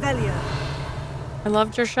 Revelio. I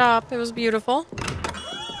loved your shop. It was beautiful.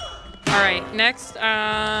 All right, next,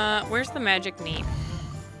 where's the magic neep?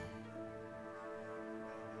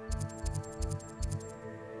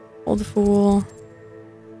 Old fool.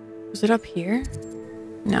 Was it up here?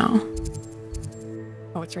 No.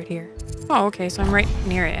 Oh, it's right here. Oh, okay, so I'm right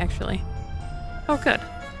near it, actually. Oh, good.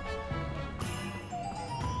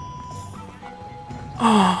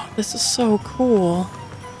 Oh, this is so cool.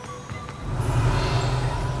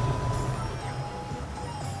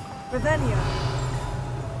 Revelio.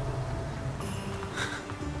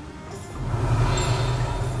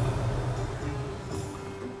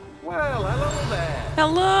 Well, hello there.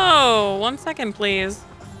 Hello! 1 second, please.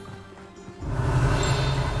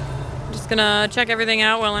 I'm just gonna check everything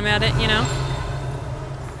out while I'm at it, you know?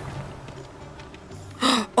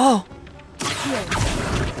 Oh!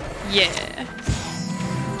 Yeah.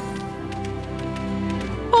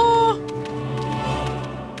 Oh!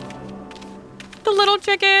 The little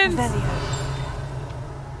chickens!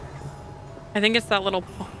 I think it's that little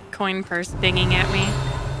coin purse digging at me.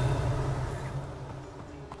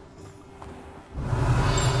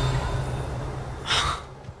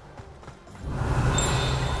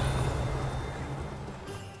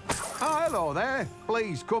 Hello there.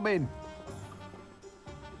 Please come in.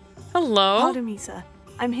 Hello. Pardon me, sir.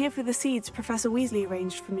 I'm here for the seeds Professor Weasley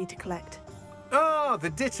arranged for me to collect. Oh, the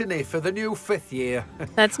dittany for the new 5th year.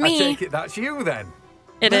 That's me. I take it that's you then.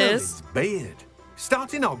 It is. It's Beard.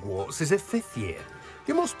 Starting Hogwarts as a 5th year.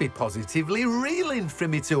 You must be positively reeling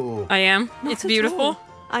from it all. I am. Not It's at beautiful. all.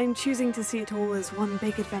 I'm choosing to see it all as one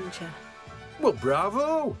big adventure. Well,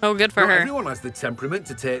 bravo. Oh, good for Not her. Everyone has the temperament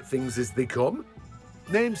to take things as they come.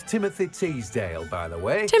 Name's Timothy Teasdale, by the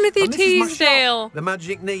way. Timothy And this is my Teasdale. shop, the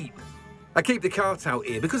Magic Neep. I keep the cart out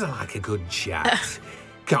here because I like a good chat.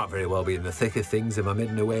 Can't very well be in the thick of things if I'm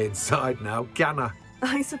hidden away inside now, can I?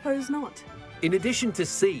 I suppose not. In addition to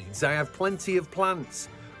seeds, I have plenty of plants.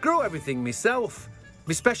 Grow everything myself.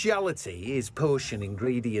 My speciality is potion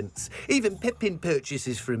ingredients. Even Pippin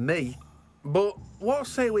purchases from me. But what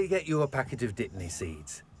say we get you a packet of Dittany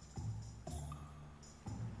seeds?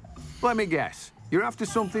 Let me guess. You're after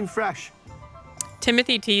something fresh.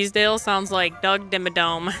 Timothy Teasdale sounds like Doug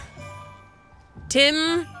Dimmadome.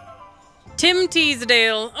 Tim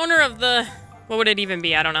Teasdale, owner of the... What would it even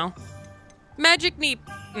be? I don't know. Magic Neep.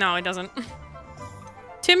 No, it doesn't.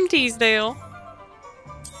 Tim Teasdale.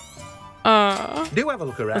 Do have a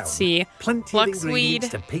look around. Let's see. Plenty of Fluxweed, ingredients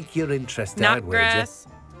to pique your interest, I'd wager. knotgrass,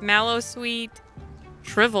 mallowsweet,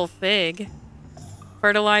 shrivel fig,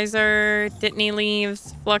 fertilizer, Dittany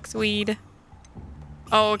leaves, fluxweed.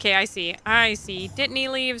 Oh, okay, I see. I see. Dittany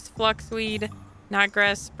leaves, fluxweed,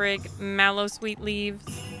 knotgrass sprig, mallowsweet leaves,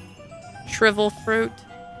 shrivel fruit,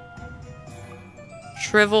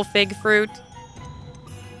 shrivel fig fruit.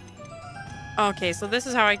 Okay, so this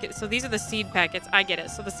is how I get... So these are the seed packets. I get it.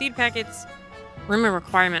 So the seed packets, room and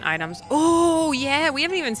requirement items. Oh, yeah, we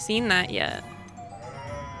haven't even seen that yet.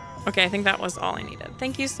 Okay, I think that was all I needed.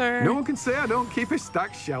 Thank you, sir. No one can say I don't keep a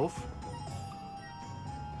stacked shelf.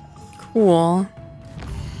 Cool.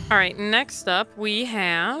 All right, next up we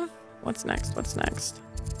have... What's next? What's next?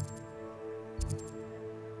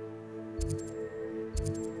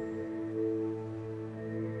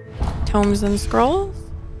 Tomes and scrolls?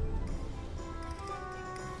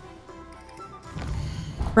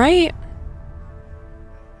 Right?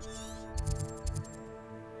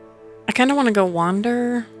 I kind of want to go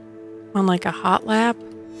wander on like a hot lap.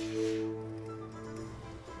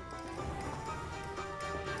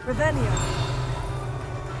 Revelio.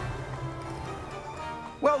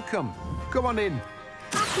 Welcome. Come on in.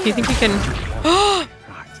 Do you think you can... Right.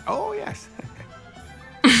 Oh, yes.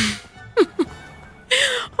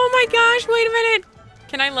 Oh my gosh, wait a minute.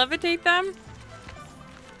 Can I levitate them?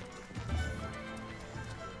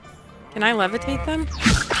 Can I levitate them?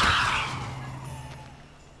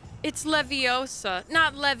 It's Leviosa,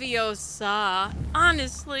 not Leviosa.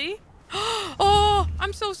 Honestly. Oh,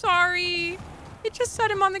 I'm so sorry. It just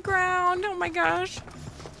set him on the ground. Oh my gosh.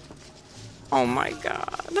 Oh my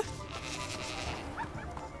god.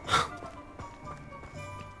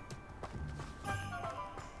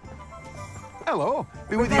 Hello.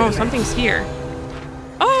 Be with you. Oh, something's here.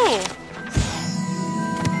 Oh!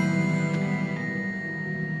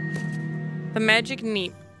 The Magic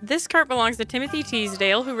Neep. This cart belongs to Timothy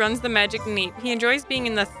Teasdale, who runs the Magic Neep. He enjoys being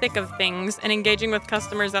in the thick of things and engaging with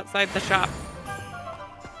customers outside the shop.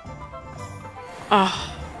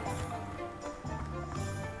 Oh.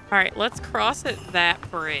 Alright, let's cross at that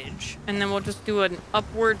bridge. And then we'll just do an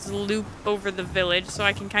upwards loop over the village so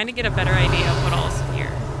I can kind of get a better idea of what all is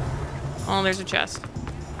here. Oh, there's a chest.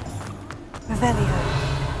 Revelio.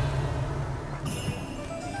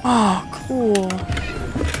 Oh, cool.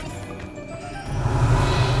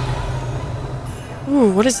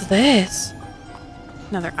 Ooh, what is this?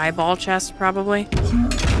 Another eyeball chest, probably.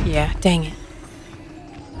 Yeah, dang it.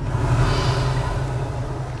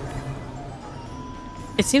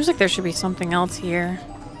 It seems like there should be something else here.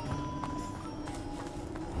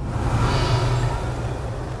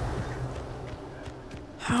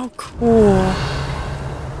 How cool.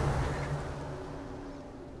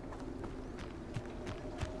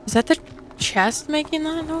 Is that the chest making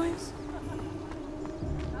that noise?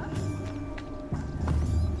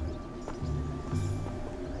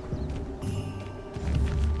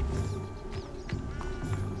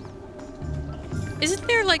 Isn't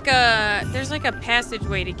there like there's like a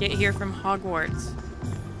passageway to get here from Hogwarts?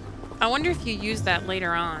 I wonder if you use that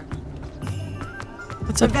later on.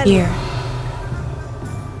 What's up here?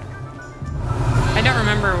 I don't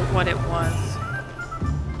remember what it was.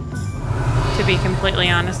 To be completely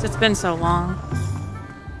honest, it's been so long.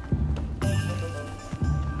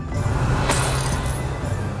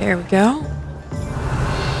 There we go.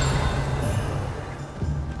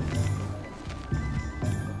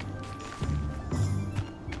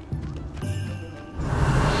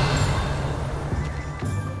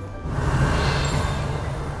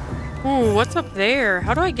 Ooh, what's up there?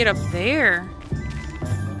 How do I get up there?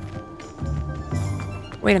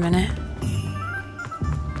 Wait a minute.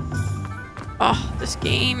 Oh, this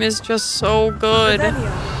game is just so good.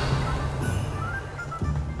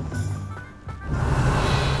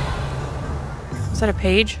 Is that a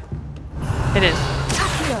page? It is.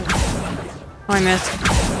 Oh, I missed.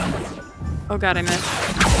 Oh god, I missed.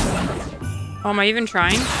 Oh, am I even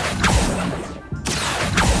trying?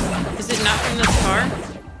 Is it not from this car?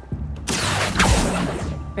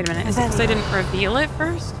 Wait a minute, is it because I didn't reveal it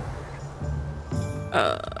first?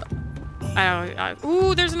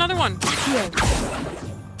 Ooh, there's another one.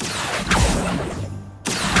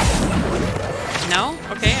 No?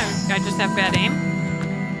 Okay, I just have bad aim.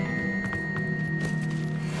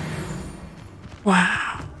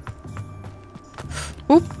 Wow.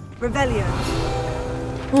 Oop. Revelio.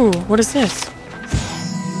 Ooh, what is this?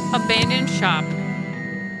 Abandoned shop.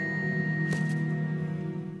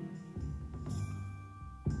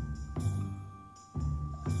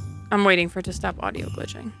 I'm waiting for it to stop audio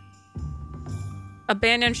glitching.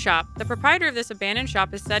 Abandoned shop. The proprietor of this abandoned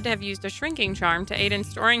shop is said to have used a shrinking charm to aid in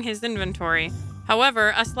storing his inventory.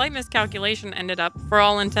 However, a slight miscalculation ended up, for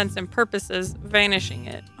all intents and purposes, vanishing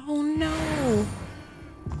it. Oh no!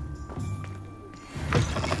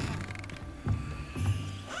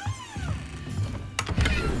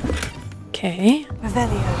 Okay.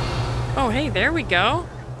 Revelio. Oh, hey, there we go.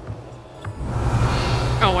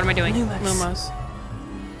 Oh, what am I doing? Lumos.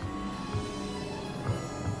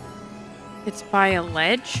 It's by a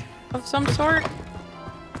ledge of some sort.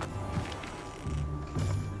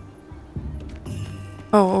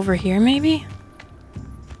 Oh, over here maybe?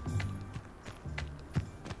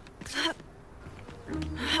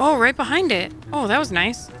 Oh, right behind it. Oh, that was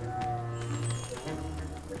nice.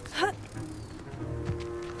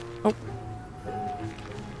 Oh.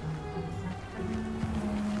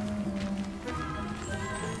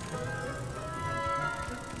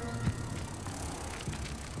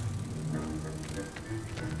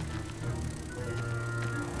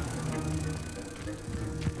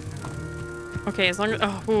 Okay, as long as...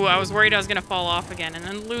 Oh, ooh, I was worried I was going to fall off again and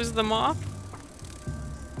then lose them off.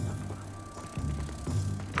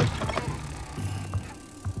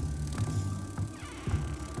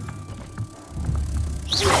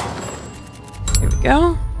 Here we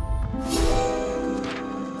go.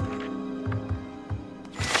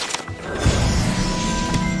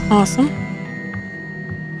 Awesome.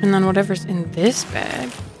 And then whatever's in this bag.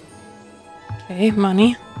 Okay,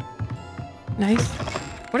 money. Nice.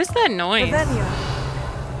 What is that noise? Revelio.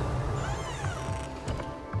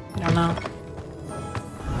 I don't know.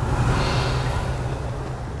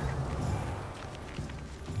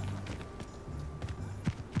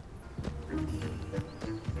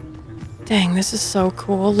 Dang, this is so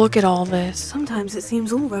cool. Look at all this. Sometimes it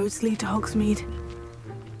seems all roads lead to Hogsmeade.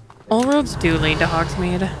 All roads do lead to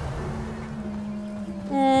Hogsmeade.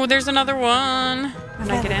 Ooh, there's another one. Can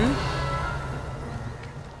I get in?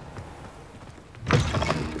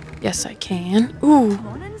 Yes, I can. Ooh. Come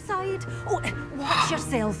on inside. Oh, watch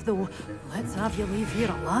yourself, though. Let's have you leave here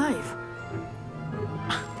alive.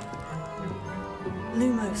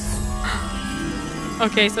 Lumos.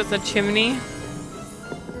 Okay, so it's a chimney.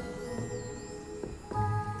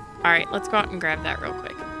 Alright, let's go out and grab that real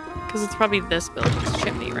quick. Because it's probably this building's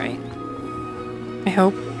chimney, right? I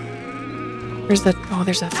hope. There's the... Oh,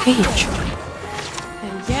 there's a page.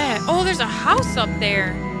 And yeah. Oh, there's a house up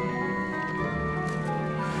there.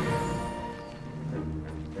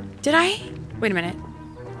 Did I? Wait a minute.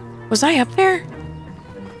 Was I up there?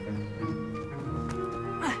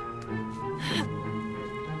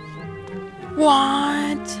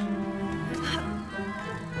 What?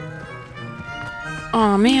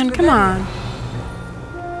 Oh man, come on.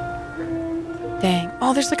 Dang.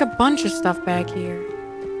 Oh, there's like a bunch of stuff back here.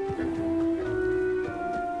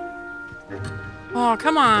 Oh,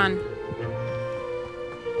 come on.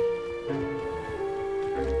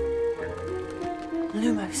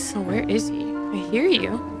 Lumos. Oh, where is he? I hear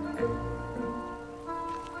you.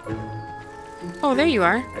 Oh, there you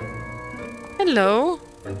are. Hello.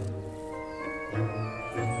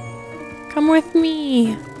 Come with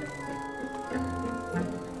me.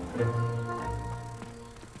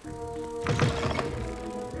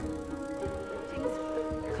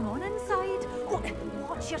 Come on inside. Oh,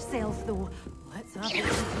 watch yourself, though. Let's have you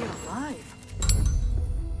leave here alive.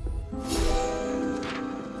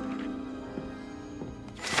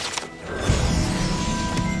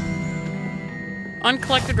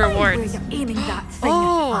 Uncollected rewards. Where you're aiming that thing.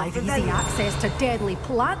 Oh, I've easy access to deadly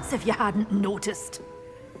plants if you hadn't noticed.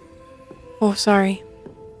 Oh, sorry.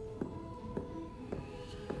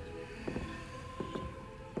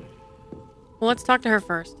 Well, let's talk to her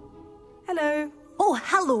first. Hello. Oh,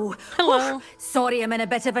 hello. Hello. Oh, sorry I'm in a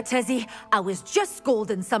bit of a tizzy. I was just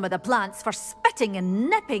scolding some of the plants for spitting and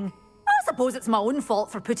nipping. I suppose it's my own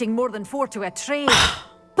fault for putting more than 4 to a tray.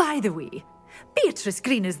 By the way, Beatrice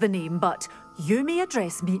Green is the name, but you may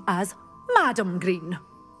address me as Madam Green.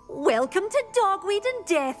 Welcome to Dogweed and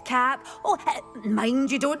Deathcap. Oh,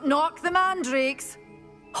 mind you don't knock the mandrakes.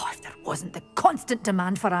 Oh, if there wasn't the constant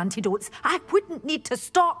demand for antidotes, I wouldn't need to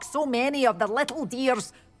stock so many of the little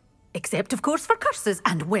dears. Except, of course, for curses.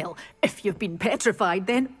 And, well, if you've been petrified,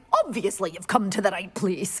 then obviously you've come to the right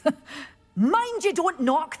place. Mind you don't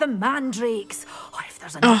knock the mandrakes. Oh, if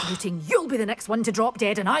there's an uprooting, you'll be the next one to drop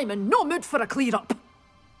dead, and I'm in no mood for a clear-up.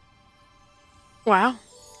 Wow.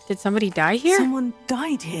 Did somebody die here? Someone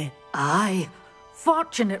died here. Aye.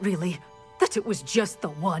 Fortunate, really, that it was just the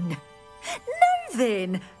one. Now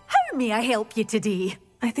then, how may I help you today?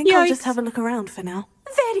 I think I'll just have a look around for now.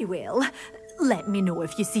 Very well. Let me know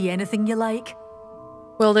if you see anything you like.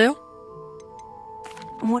 Will do.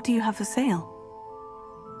 What do you have for sale?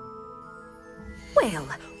 Well,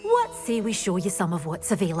 what say we show you some of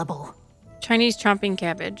what's available? Chinese chomping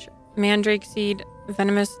cabbage, mandrake seed,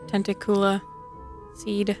 venomous tentacula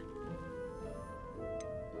seed,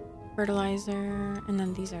 fertilizer, and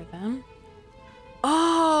then these are them.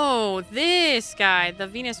 Oh, this guy, the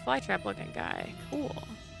Venus flytrap looking guy. Cool.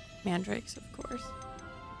 Mandrakes, of course.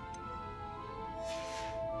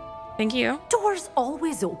 Thank you. Doors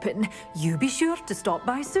always open. You be sure to stop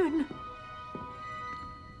by soon.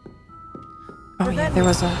 Oh yeah, there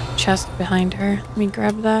was a chest behind her. Let me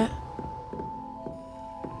grab that.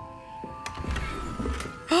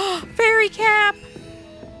 Fairy cap!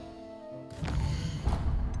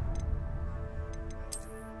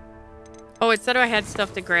 Oh, it said I had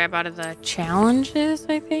stuff to grab out of the challenges,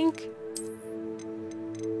 I think.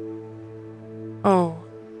 Oh,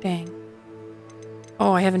 dang.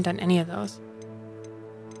 Oh, I haven't done any of those.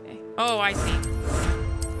 Okay. Oh, I see.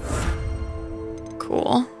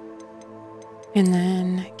 Cool. And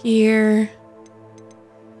then gear,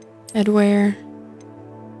 headwear.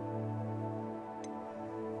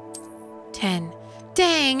 10.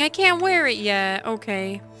 Dang, I can't wear it yet.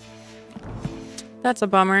 Okay. That's a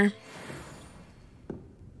bummer.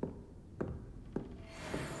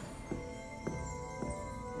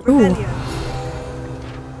 Ooh.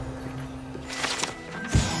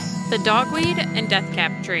 The dogweed and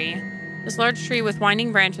deathcap tree. This large tree with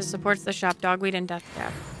winding branches supports the shop dogweed and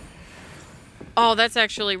deathcap. Oh, that's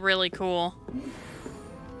actually really cool.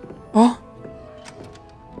 Oh.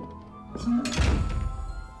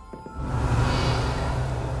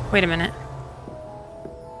 Wait a minute.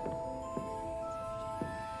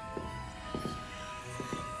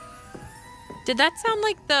 Did that sound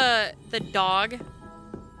like the dog?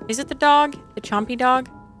 Is it the dog? The chompy dog?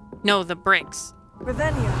 No, the bricks.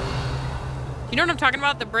 Revelia. You know what I'm talking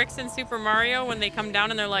about? The bricks in Super Mario when they come down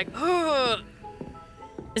and they're like, ugh.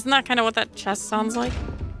 Isn't that kind of what that chest sounds like?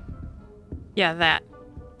 Yeah, that.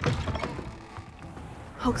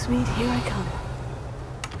 Hogsmeade, here I come.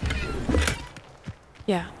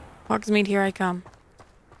 Yeah. Hogsmeade, here I come.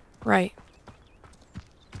 Right.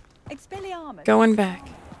 Expelliarmus. Going back.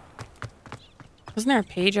 Wasn't there a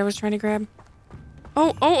page I was trying to grab?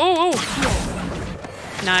 Oh.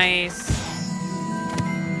 Nice.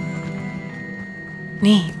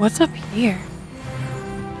 Neat. What's up here?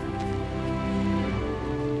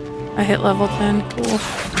 I hit level 10. Cool.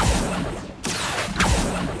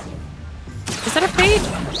 Is that a page?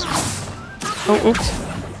 Oh, oops.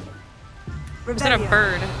 Or is that a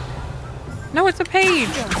bird? No, it's a page.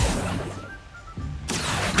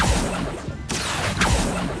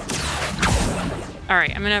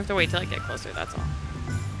 Alright, I'm gonna have to wait till I get closer, that's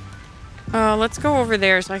all. Let's go over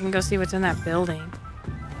there so I can go see what's in that building.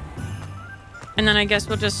 And then I guess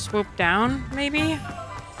we'll just swoop down, maybe?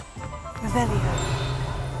 Revelio.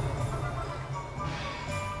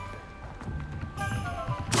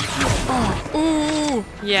 Oh, ooh.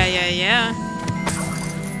 Yeah.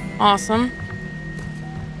 Awesome.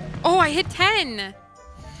 Oh, I hit 10.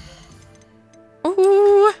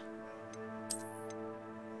 Ooh.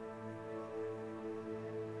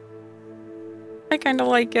 I kind of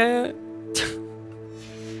like it.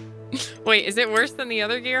 Wait, is it worse than the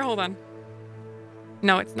other gear? Hold on.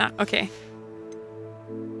 No, it's not. Okay.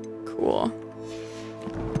 Cool.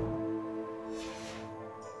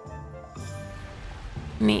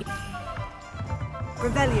 Neat.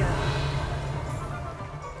 Revelio.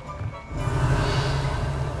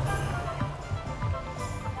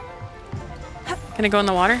 Can I go in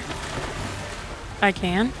the water? I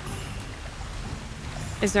can.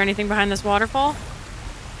 Is there anything behind this waterfall?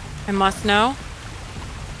 I must know.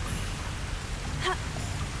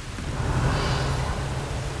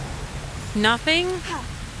 Nothing?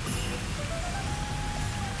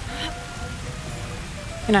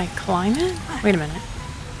 Can I climb it? Wait a minute.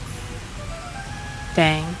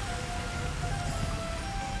 Dang.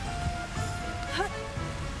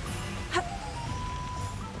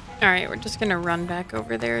 Alright, we're just gonna run back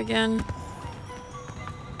over there again.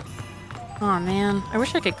 Aw, man. I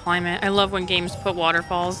wish I could climb it. I love when games put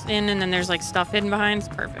waterfalls in and then there's like stuff hidden behind.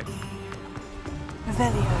 It's perfect.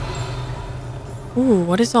 Revelio. Ooh,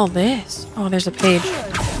 what is all this? Oh, there's a page.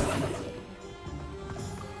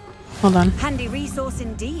 Hold on. Handy resource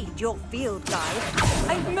indeed, your field guide.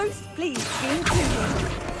 I'm most pleased to be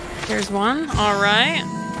included. Here's one. All right.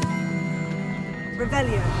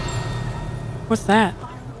 Revelio. What's that?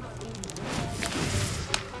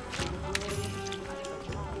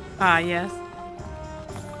 Ah, yes.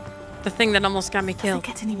 The thing that almost got me killed.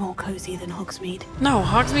 Doesn't get any more cozy than Hogsmeade. No,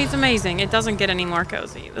 Hogsmeade's amazing. It doesn't get any more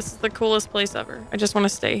cozy. This is the coolest place ever. I just want to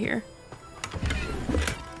stay here.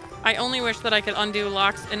 I only wish that I could undo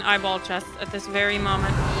locks and eyeball chests at this very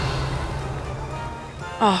moment.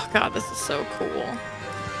 Oh god, this is so cool.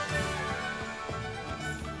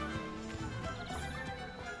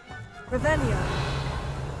 Revelio.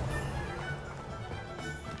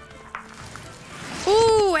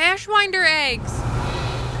 Ooh, Ashwinder eggs!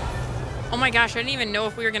 Oh my gosh, I didn't even know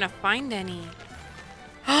if we were gonna find any.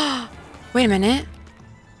 Wait a minute.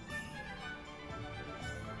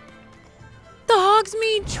 The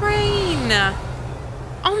Hogsmeade train!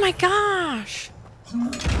 Oh my gosh!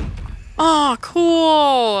 Oh,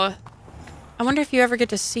 cool! I wonder if you ever get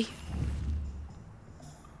to see.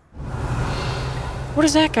 What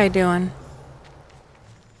is that guy doing?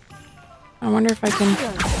 I wonder if I can...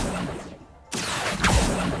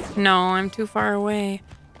 No, I'm too far away.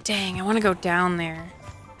 Dang, I want to go down there.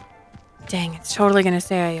 Dang, it's totally gonna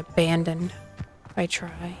say I abandoned if I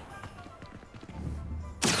try.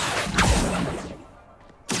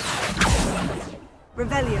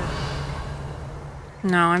 Revelio.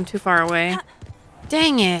 No, I'm too far away.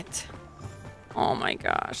 Dang it. Oh my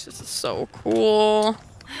gosh, this is so cool.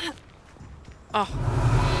 Oh,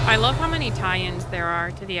 I love how many tie-ins there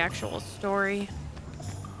are to the actual story.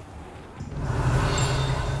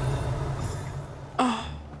 Oh.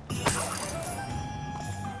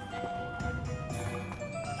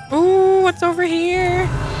 Ooh, what's over here?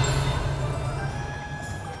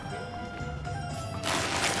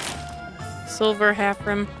 Silver half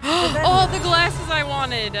rim. Oh, the glasses I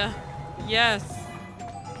wanted. Yes.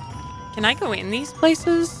 Can I go in these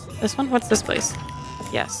places? This one? What's this place?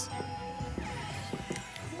 Yes.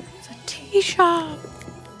 It's a tea shop.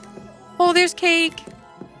 Oh, there's cake.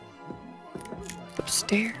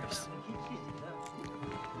 Upstairs.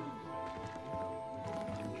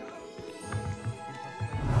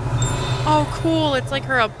 Oh, cool. It's like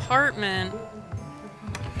her apartment.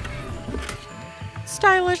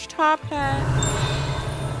 Stylish top hat.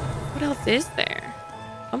 What else is there?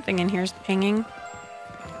 Something in here is hanging.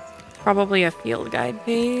 Probably a field guide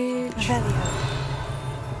page. Revelio.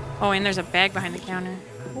 Oh, and there's a bag behind the counter.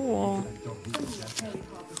 Cool.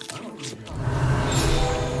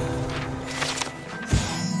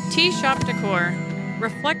 Tea shop decor.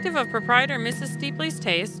 Reflective of proprietor Mrs. Steepley's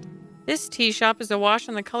taste, this tea shop is awash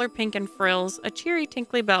in the color pink and frills. A cheery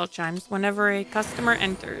tinkly bell chimes whenever a customer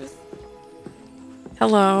enters.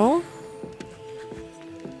 Hello?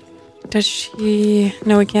 Does she...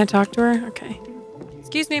 No, we can't talk to her? Okay.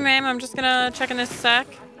 Excuse me, ma'am. I'm just gonna check in this sec.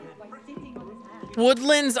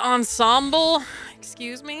 Woodlands Ensemble?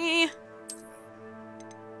 Excuse me?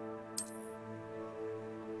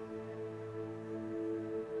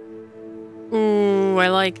 Ooh, I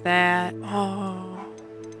like that. Oh.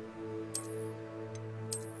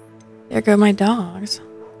 There go my dogs.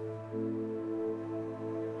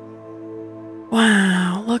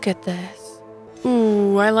 Wow, look at this.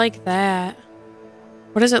 Ooh, I like that.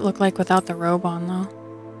 What does it look like without the robe on, though?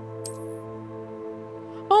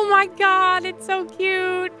 Oh my god, it's so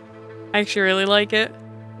cute. I actually really like it.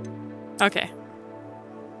 Okay.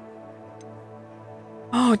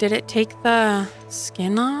 Oh, did it take the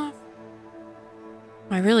skin off?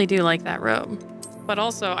 I really do like that robe. But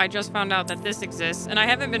also, I just found out that this exists, and I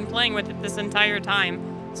haven't been playing with it this entire time.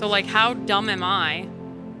 So, like, how dumb am I?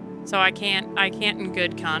 So I can't in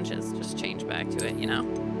good conscience just change back to it, you know?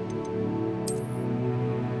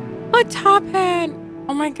 A top hat!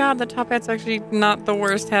 Oh my god, the top hat's actually not the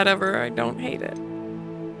worst hat ever. I don't hate it.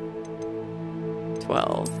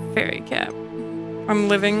 12. Fairy cap. I'm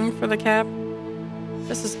living for the cap.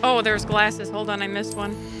 This is... Oh, there's glasses. Hold on, I missed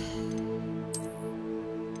one.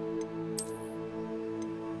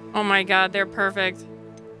 Oh my god, they're perfect.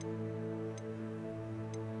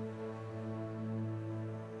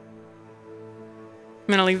 I'm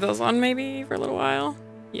gonna leave those on maybe for a little while.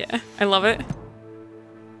 Yeah, I love it.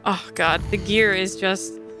 Oh god, the gear is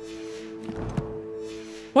just...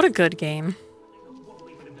 What a good game.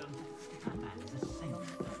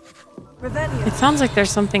 Revelio. It sounds like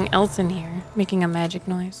there's something else in here making a magic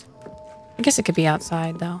noise. I guess it could be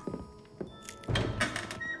outside though.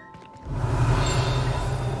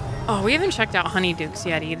 Oh, we haven't checked out Honeyduke's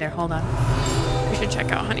yet either. Hold on. We should check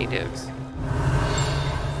out Honeyduke's.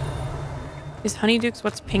 Is Honeyduke's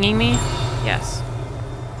what's pinging me? Yes.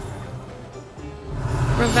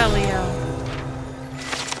 Revelio.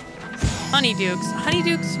 Honeyduke's.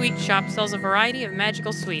 Honeyduke's Sweet Shop sells a variety of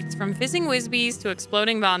magical sweets, from fizzing whiz-bees to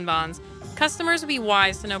exploding bonbons. Customers will be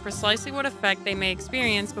wise to know precisely what effect they may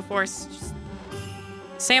experience before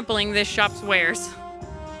sampling this shop's wares.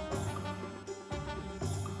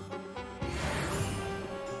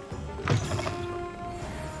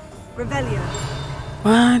 Revelio.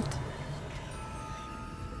 What?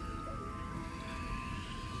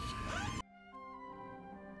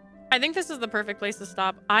 I think this is the perfect place to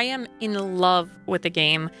stop. I am in love with the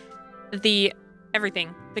game.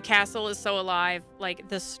 Everything. The castle is so alive. Like,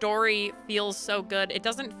 the story feels so good. It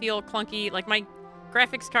doesn't feel clunky. Like, my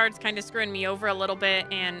graphics card's kind of screwing me over a little bit,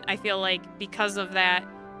 and I feel like because of that,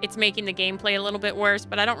 it's making the gameplay a little bit worse,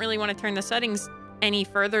 but I don't really want to turn the settings any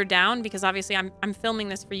further down because obviously I'm filming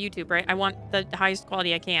this for YouTube, right? I want the highest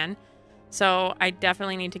quality I can. So I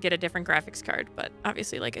definitely need to get a different graphics card, but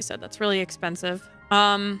obviously, like I said, that's really expensive.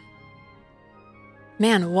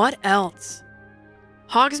 Man, what else?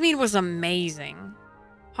 Hogsmeade was amazing.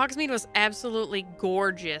 Hogsmeade was absolutely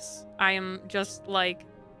gorgeous. I am just like...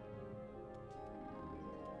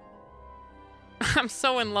 I'm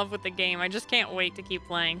so in love with the game. I just can't wait to keep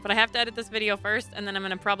playing. But I have to edit this video first, and then I'm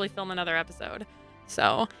going to probably film another episode.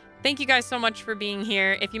 So, thank you guys so much for being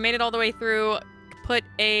here. If you made it all the way through, put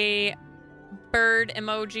a bird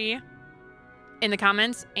emoji in the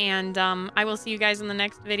comments, and I will see you guys in the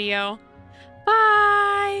next video.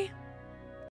 Bye!